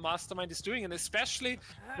over what the Mastermind is doing. And especially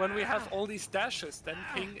when we have all these dashes, then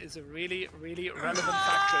ping is a really relevant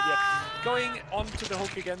factor here. Going on to the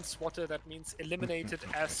hook against Swatter, that means eliminated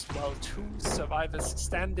as well. 2 survivors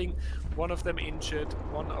standing, one of them injured,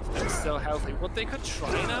 one of them still healthy. What they could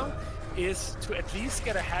try now is to at least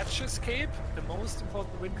get a hatch escape. The most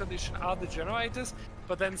important win condition are the generators,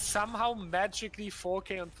 but then somehow magically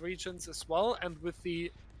 4K on 3 gens as well, and with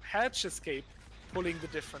the hatch escape pulling the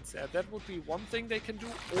difference there. That would be one thing they can do,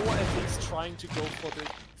 or at least trying to go for the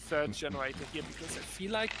 3rd generator here, because I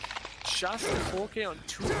feel like just a 4K on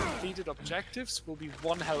 2 completed objectives will be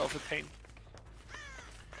one hell of a pain.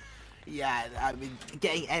 Yeah, I mean,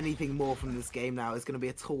 getting anything more from this game now is going to be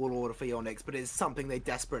a tall order for Eonix, but it's something they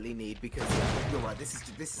desperately need, because you're right, this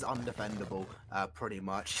is undefendable, pretty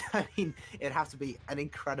much. I mean, it'd have to be an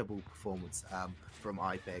incredible performance from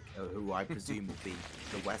iPick, who I presume will be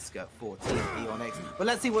the Wesker 14 Eonix. But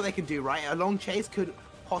let's see what they can do, right? A long chase could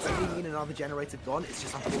possibly mean another generator gone. It's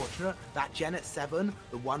just unfortunate. That gen at 7,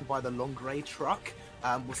 the one by the long grey truck,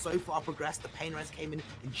 was so far progressed. The pain res came in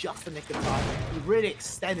just the nick of time. He really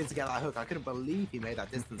extended to get that hook. I couldn't believe he made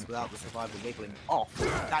that distance without the survivor wiggling off.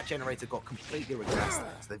 That generator got completely regressed,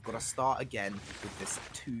 so they've got to start again with this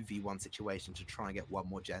 2v1 situation to try and get one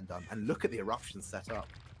more gen done. And look at the eruption set up.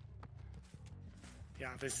 Yeah,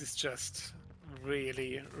 this is just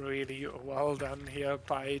really well done here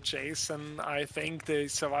by Jason. I think the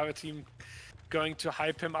Survivor team going to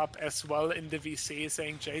hype him up as well in the VC,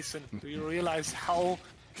 saying, Jason, do you realize how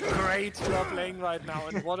great you are playing right now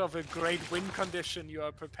and what of a great win condition you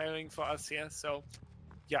are preparing for us here? So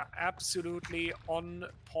yeah, absolutely on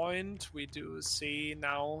point. We do see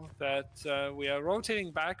now that we are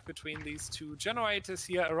rotating back between these two generators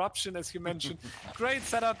here. Eruption, as you mentioned, great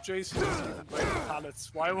setup. Jason doesn't even break the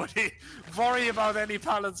pallets. Why would he worry about any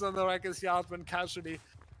pallets on the Wrecker's Yard when casually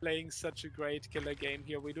playing such a great killer game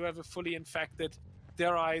here? We do have a fully infected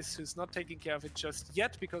Their Eyes, who's not taking care of it just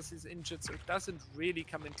yet because he's injured, so it doesn't really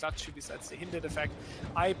come in clutch besides the hindered effect.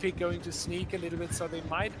 iPick going to sneak a little bit, so they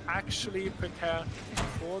might actually prepare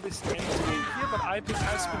for this end game here, but iPick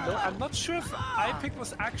has been low. I'm not sure if iPick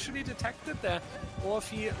was actually detected there or if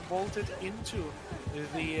he vaulted into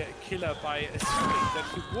the killer by assuming that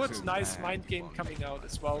he would. Nice mind game coming out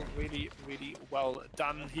as well. Really, really well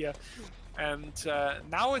done here. And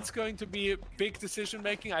now it's going to be big decision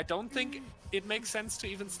making. I don't think it makes sense to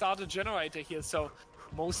even start a generator here, so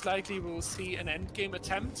most likely we'll see an end game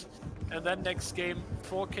attempt, and then next game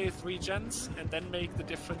 4K 3 gens, and then make the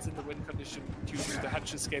difference in the win condition due to the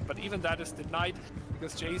hatch escape. But even that is denied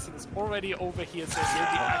because Jason is already over here, so he'll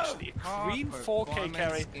be actually a green 4K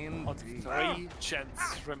carry on 3 gens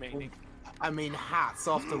remaining. I mean, hats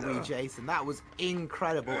off to Wee Jason. That was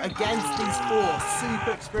incredible. Against these 4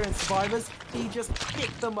 super experienced survivors, he just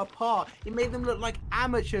picked them apart. He made them look like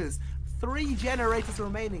amateurs. 3 generators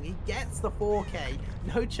remaining. He gets the 4K.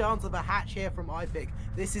 No chance of a hatch here from iPick.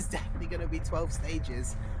 This is definitely going to be 12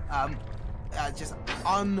 stages. Just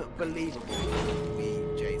unbelievable, Wee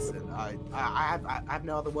Jason. I have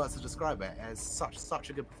no other words to describe it as such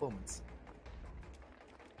a good performance.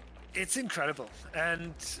 It's incredible,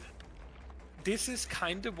 and this is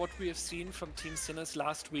kind of what we have seen from Team Sinners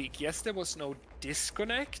last week. Yes, there was no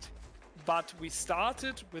disconnect, but we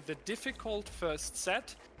started with a difficult first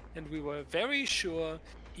set, and we were very sure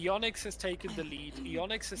Eonix has taken the lead,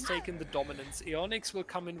 Eonix has taken the dominance, Eonix will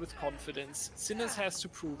come in with confidence, Sinners has to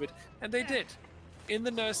prove it, and they did. In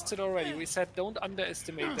the Nurse set already, we said don't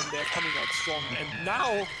underestimate them, they're coming out strong, and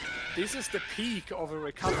now this is the peak of a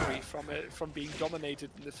recovery from being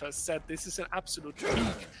dominated in the first set. This is an absolute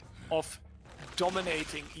peak of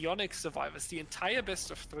dominating Eonix survivors. The entire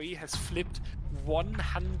best of 3 has flipped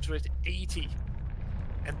 180,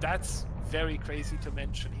 and that's very crazy to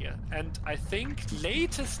mention here. And I think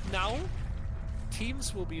latest now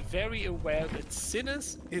teams will be very aware that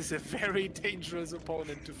Sinners is a very dangerous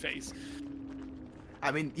opponent to face.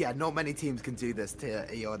 I mean, yeah, not many teams can do this to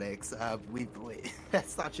Eonix. They're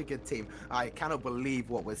such a good team. I cannot believe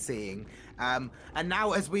what we're seeing. And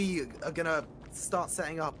now as we are going to start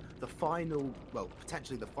setting up the final, well,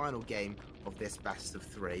 potentially the final game of this best of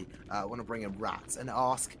 3, I want to bring in Rats and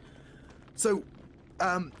ask, so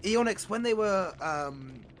Eonix, when they were,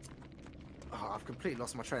 I've completely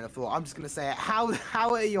lost my train of thought. I'm just going to say it. How are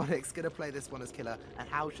Eonix going to play this one as killer, and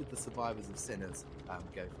how should the survivors of Sinners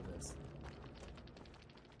go for this?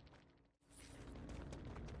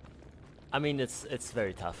 I mean, it's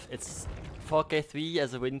very tough. It's 4K3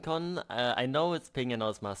 as a win con. I know it's Ping and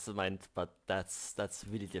EON Mastermind, but that's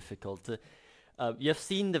really difficult. You have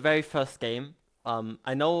seen the very first game.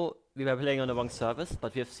 I know we were playing on the wrong service,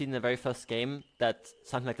 but we have seen the very first game that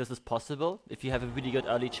something like this is possible if you have a really good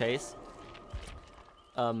early chase.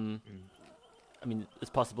 I mean, it's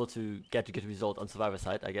possible to get a good result on survivor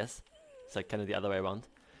side, I guess. It's like kind of the other way around.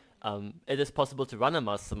 It is possible to run a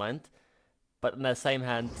Mastermind, but on the same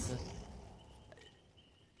hand,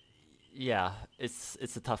 yeah, it's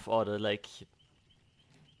a tough order. Like,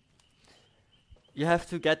 you have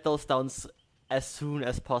to get those downs as soon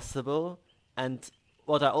as possible. And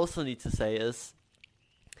what I also need to say is,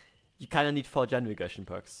 you kind of need 4 gen regression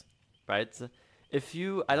perks, right? If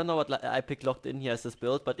you, I don't know what iPick locked in here as this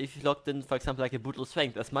build, but if you locked in, for example, like a brutal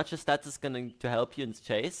strength, as much as that is going to help you in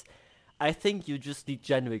chase, I think you just need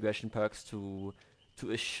gen regression perks to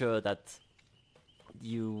assure that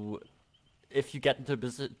you, if you get into a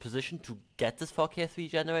position to get this 4K3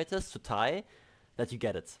 generators to tie, that you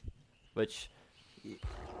get it, which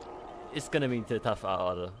is gonna be a tough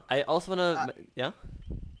order. I also wanna, yeah.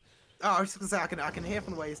 Oh, I was just gonna say, I can hear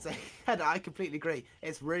from the way you say, and I completely agree.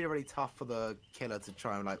 It's really, really tough for the killer to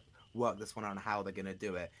try and like work this one out on how they're gonna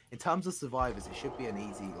do it. In terms of survivors, it should be an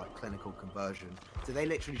easy like clinical conversion. So they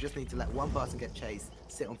literally just need to let one person get chased,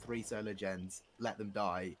 sit on 3 solo gens, let them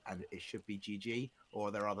die, and it should be GG. Or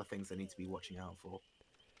are there other things they need to be watching out for?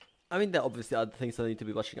 I mean, there are obviously other things they need to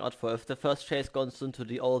be watching out for. If the first chase goes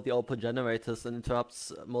into all the open generators and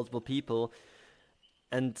interrupts multiple people,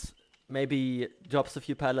 and maybe drops a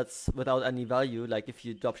few pallets without any value, like if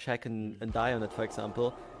you drop check and die on it, for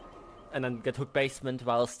example, and then get hook basement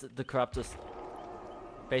whilst the corrupt is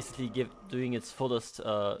basically doing its fullest,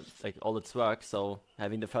 like all its work. So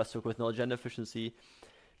having the first hook with no gen efficiency,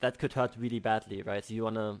 that could hurt really badly, right? So you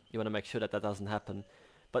wanna make sure that that doesn't happen.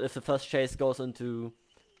 But if the first chase goes into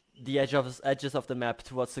the edges of the map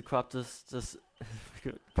towards the corrupt,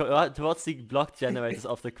 towards the blocked generators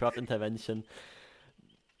of the corrupt intervention,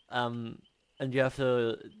 and you have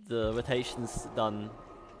the rotations done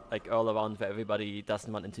like all around where everybody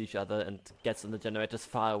doesn't run into each other and gets on the generators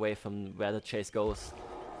far away from where the chase goes,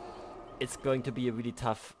 it's going to be a really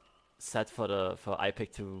tough set for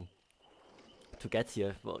iPick to get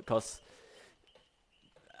here, because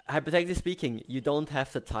hypothetically speaking, you don't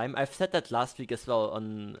have the time. I've said that last week as well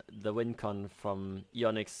on the WinCon from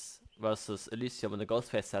Eonix versus Elysium on the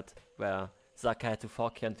Ghostface set, where Zaka had to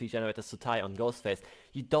 4K and 3 generators to tie on Ghostface.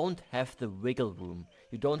 You don't have the wiggle room.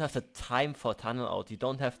 You don't have the time for tunnel out. You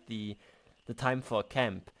don't have the time for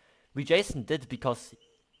camp. Jason did, because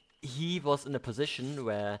he was in a position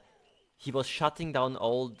where he was shutting down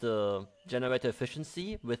all the generator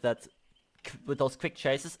efficiency with those quick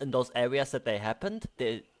chases in those areas that they happened.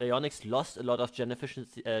 The Eonix lost a lot of gen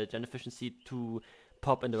efficiency to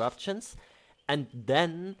pop interruptions, and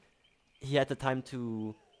then he had the time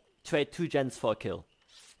to trade 2 gens for a kill,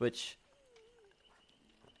 which,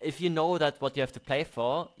 if you know that what you have to play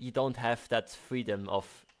for, you don't have that freedom of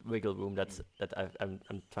wiggle room that I'm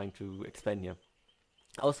trying to explain here.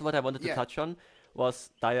 Also, what I wanted to touch on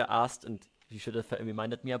was, Dyer asked, and you should have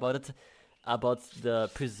reminded me about it, about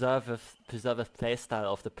the preservative playstyle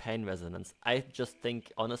of the Pain Resonance. I just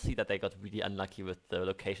think, honestly, that they got really unlucky with the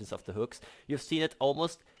locations of the hooks. You've seen it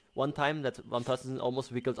almost one time that one person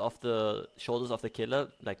almost wiggled off the shoulders of the killer,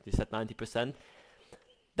 like you said, 90%.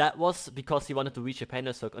 That was because he wanted to reach a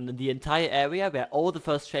Painter's hook, and in the entire area where all the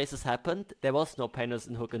first chases happened, there was no Painter's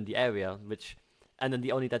hook in the area, and then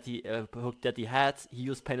the only hook that he had, he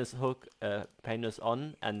used Painter's hook, Painter's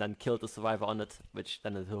on, and then killed the survivor on it, which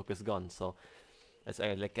then the hook is gone. So it's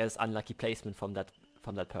like there's unlucky placement from that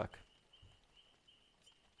perk.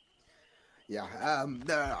 Yeah,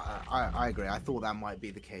 no, I agree. I thought that might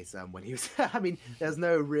be the case when he was. I mean, there's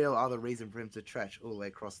no real other reason for him to stretch all the way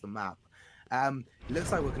across the map.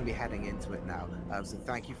 Looks like we're going to be heading into it now. So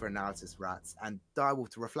thank you for analysis, Rats. And Direwolf,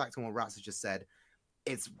 to reflect on what Rats has just said,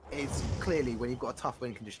 it's clearly, when you've got a tough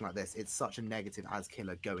win condition like this, it's such a negative as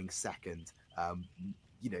killer going second.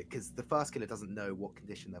 You know, because the first killer doesn't know what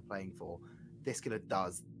condition they're playing for. This killer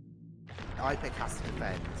does. iPick has to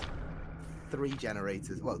defend 3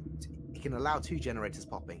 generators. Well, he can allow 2 generators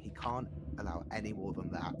popping. He can't allow any more than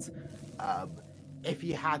that. If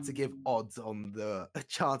you had to give odds on the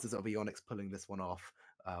chances of Eonix pulling this one off,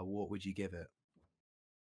 what would you give it?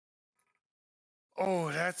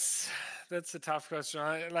 Oh, that's a tough question.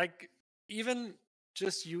 Like, even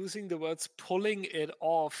just using the words pulling it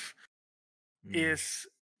off is,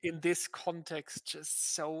 in this context,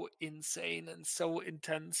 just so insane and so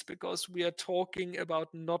intense, because we are talking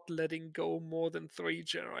about not letting go more than 3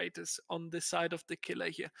 generators on the side of the killer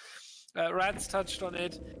here. Rats touched on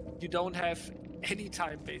it. You don't have any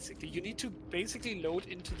time, basically. You need to basically load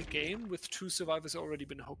into the game with 2 survivors already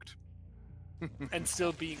been hooked and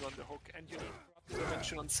still being on the hook, and you need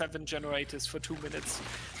intervention on 7 generators for 2 minutes,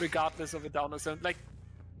 regardless of a downer zone. Like,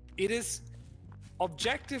 it is,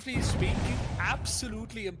 objectively speaking,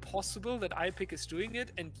 absolutely impossible that iPick is doing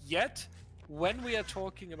it, and yet, when we are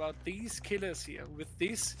talking about these killers here, with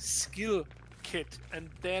this skill kit and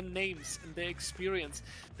their names and their experience,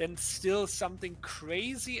 then still something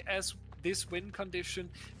crazy as this win condition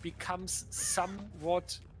becomes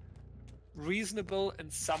somewhat reasonable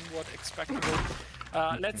and somewhat expectable.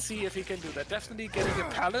 Let's see if he can do that. Definitely getting a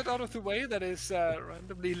pallet out of the way that is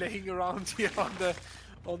randomly laying around here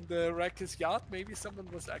on the Reckless Yard. Maybe someone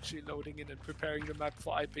was actually loading in and preparing the map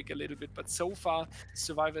for iPick a little bit, but so far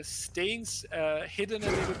Survivor staying hidden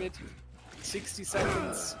a little bit. 60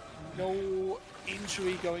 seconds, no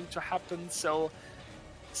injury going to happen, so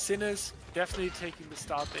Sinners definitely taking the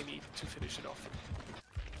start they need to finish it off.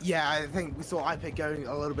 Yeah, I think we saw iPick going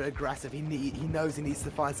a little bit aggressive. He knows he needs to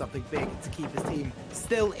find something big to keep his team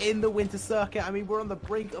still in the winter circuit. I mean, we're on the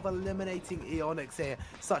brink of eliminating Eonix here.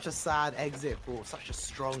 Such a sad exit for such a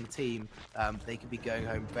strong team. They could be going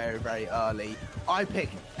home very, very early. iPick,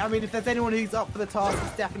 I mean, if there's anyone who's up for the task,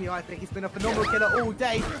 it's definitely iPick. He's been a phenomenal killer all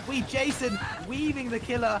day. Jason weaving the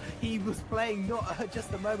killer he was playing not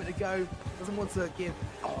just a moment ago. Doesn't want to give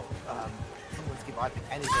iPick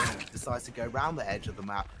anything, decides to go around the edge of the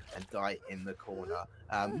map and die in the corner.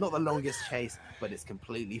 Not the longest chase, but it's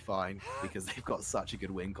completely fine because they've got such a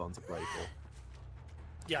good win con to play for.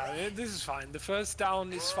 Yeah, this is fine. The first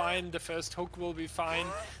down is fine. The first hook will be fine.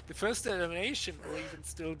 The first elimination will even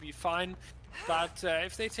still be fine. But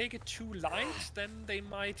if they take it too light, then they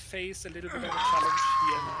might face a little bit of a challenge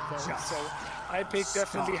here. So iPic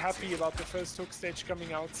definitely happy about the first hook stage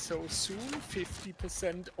coming out so soon.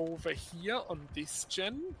 50% over here on this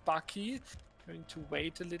gen. Bucky going to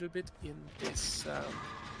wait a little bit in this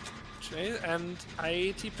and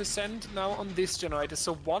 80% now on this generator.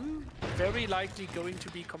 So one very likely going to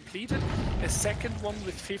be completed. A second one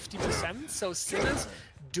with 50%. So Sinners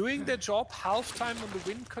doing their job. Halftime on the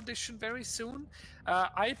win condition very soon.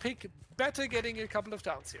 iPic better getting a couple of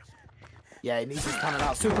downs here. Yeah, he needs his cannon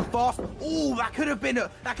out super fast. Oh, that could have been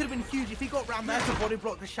huge if he got round there to body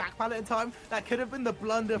block the Shack pallet in time. That could have been the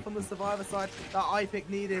blunder from the Survivor side that iPic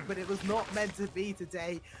needed, but it was not meant to be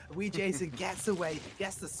today. Jason gets away,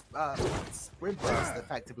 gets the sprint burst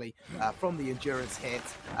effectively from the endurance hit,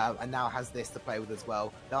 and now has this to play with as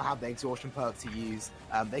well. They'll have the exhaustion perk to use.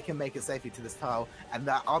 They can make it safely to this tile, and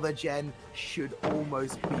that other gen should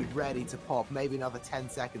almost be ready to pop. Maybe another 10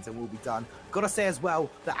 seconds and we'll be done. Gotta say as well,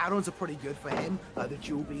 the add-ons are pretty good for him. The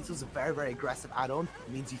dual beetles a very, very aggressive add-on.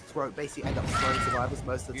 It means you basically end up throwing survivors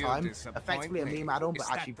most of the time. Effectively a meme add-on, but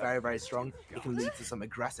actually very, very strong. It can lead to some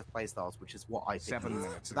aggressive playstyles, which is what I think.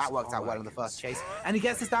 So that worked out well in the first chase. And he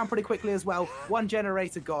gets this down pretty quickly as well. One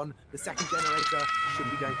generator gone. The second generator should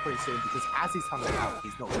be going pretty soon because as he's tunneling out,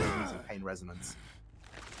 he's not going to be using pain resonance.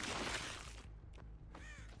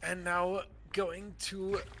 And now going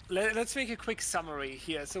to let's make a quick summary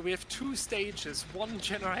here. So we have two stages, one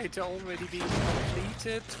generator already being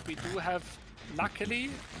completed. We do have luckily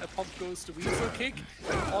a pop goes to weasel kick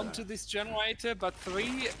onto this generator, but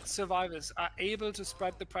 3 survivors are able to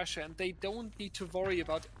spread the pressure and they don't need to worry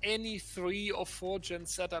about any 3 or 4 gen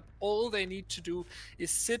setup. All they need to do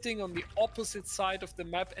is sitting on the opposite side of the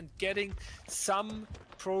map and getting some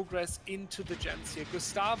progress into the gens here.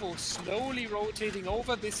 Gustavo slowly rotating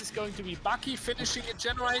over. This is going to be Bucky finishing a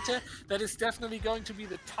generator. That is definitely going to be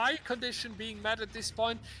the tie condition being met at this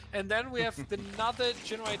point. And then we have another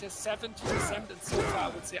generator 70%. And so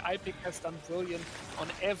far I would say iPic has done brilliant on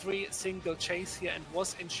every single chase here and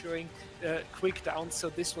was ensuring quick downs.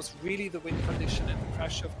 So this was really the win condition and the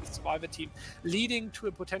pressure of the Survivor team leading to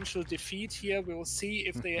a potential defeat here. We will see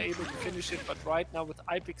if they are able to finish it, but right now with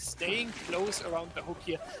iPic staying close around the hook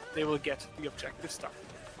here, they will get the objective done.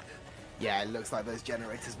 Yeah, it looks like those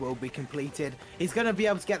generators will be completed. He's going to be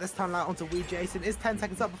able to get this tunnel out onto Jason. Is 10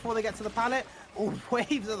 seconds up before they get to the pallet. Oh,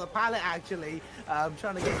 waves of the pallet actually.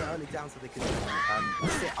 Trying to get it early down so they can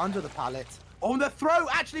sit under the pallet. Oh, the throw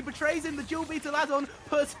actually betrays him. The dual beetle add-on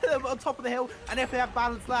puts him on top of the hill. And if they have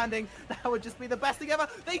balanced landing, that would just be the best thing ever.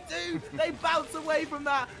 They do! They bounce away from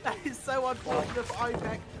that. That is so unfortunate for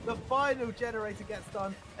iPic. The final generator gets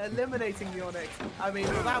done, eliminating Eonix. I mean,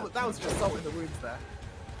 that was just salt in the wounds there.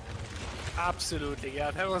 Absolutely, yeah,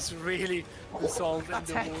 that was really the salt in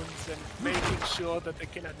the wounds and making sure that the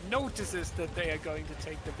killer notices that they are going to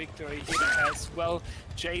take the victory here as well.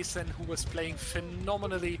 Jason, who was playing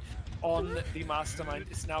phenomenally on the Mastermind,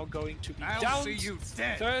 is now going to be down.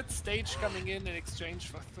 Third stage coming in exchange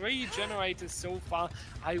for 3 generators so far.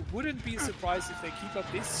 I wouldn't be surprised if they keep up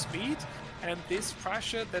this speed and this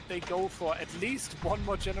pressure that they go for at least 1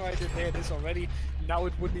 more generator. There it is already. Now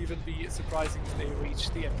it wouldn't even be surprising if they reach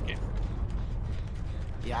the end game.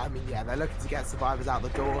 Yeah, I mean, yeah, they're looking to get survivors out the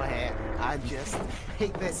door here and just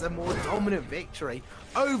make this a more dominant victory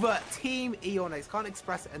over Team Eonix. Can't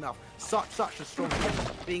express it enough. Such a strong team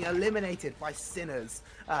being eliminated by Sinners,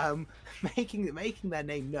 making their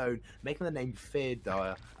name known, making their name feared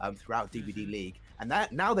throughout DBDLeague. And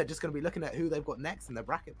now they're just going to be looking at who they've got next in their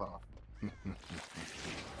bracket path.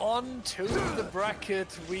 On to the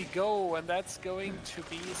bracket we go, and that's going to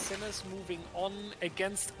be Sinners moving on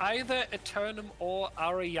against either Eternum or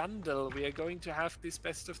Ariandel. We are going to have this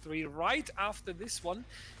best of 3 right after this one,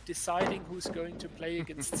 deciding who's going to play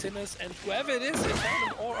against Sinners, and whoever it is,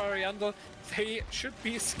 Eternum or Ariandel, they should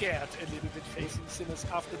be scared a little bit facing Sinners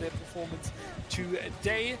after their performance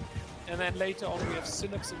today. And then later on we have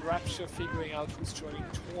Synapse and Rapture figuring out who's joining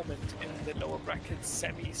Torment in the lower bracket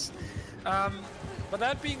semis. But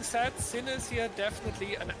that being said, Sinners here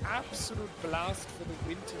definitely an absolute blast for the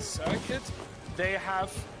winter circuit. They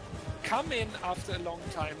have come in after a long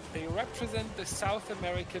time. They represent the South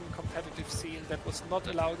American competitive scene that was not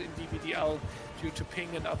allowed in DBDL due to ping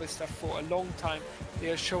and other stuff for a long time. They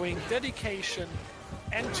are showing dedication,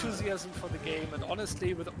 enthusiasm for the game, and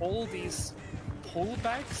honestly with all these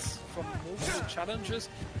pullbacks from multiple challenges,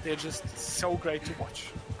 they're just so great to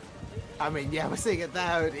watch. I mean, yeah, we're seeing it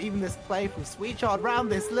there. Even this play from Sweetchild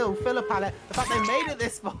round this little filler pallet. The fact they made it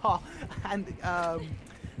this far and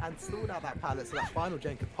stalled out that pallet so that final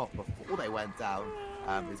gen could pop before they went down.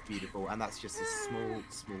 is beautiful, and that's just a small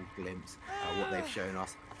glimpse of what they've shown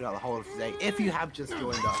us throughout the whole of today. If you have just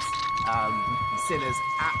joined us, Sinners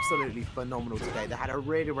absolutely phenomenal today. They had a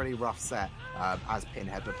really rough set as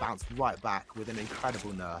Pinhead, but bounced right back with an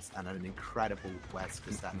incredible Nurse and an incredible Wes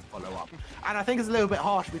cassette to follow up. And I think it's a little bit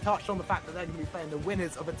harsh. We touched on the fact that they're going to be playing the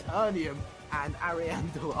winners of Eternium and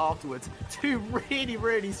Ariandel afterwards. Two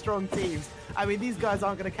really strong teams. I mean, these guys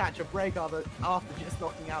aren't going to catch a break after just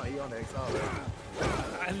knocking out Eonix, are they?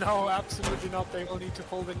 No, absolutely not. They will need to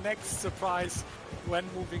pull the next surprise when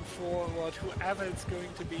moving forward, whoever it's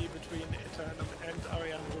going to be between Eternum and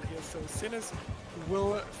Ariandel here. So Sinners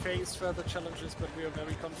will face further challenges, but we are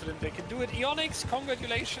very confident they can do it. Eonix,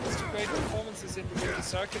 congratulations to great performances in the winter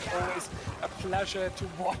circuit. Always a pleasure to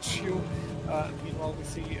watch you. Meanwhile, we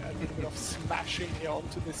see a little bit of smashing here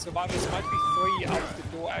onto the survivors. Might be 3 out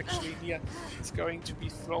the door actually here. It's going to be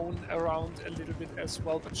thrown around a little bit as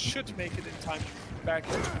well, but should make it in time back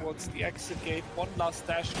towards the exit gate. One last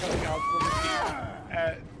dash coming out. Will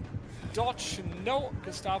it be dodge? No,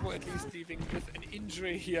 Gustavo at least leaving with an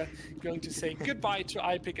injury here. Going to say goodbye to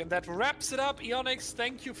iPick, and that wraps it up. Eonix,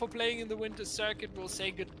 thank you for playing in the winter circuit. We'll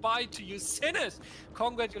say goodbye to you. Sinners,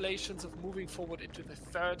 congratulations of moving forward into the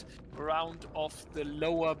 3rd round of the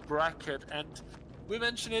lower bracket. And we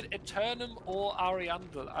mentioned it, Eternum or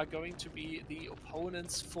Ariandel are going to be the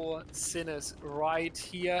opponents for Sinners right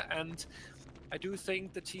here. And I do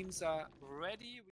think the teams are ready.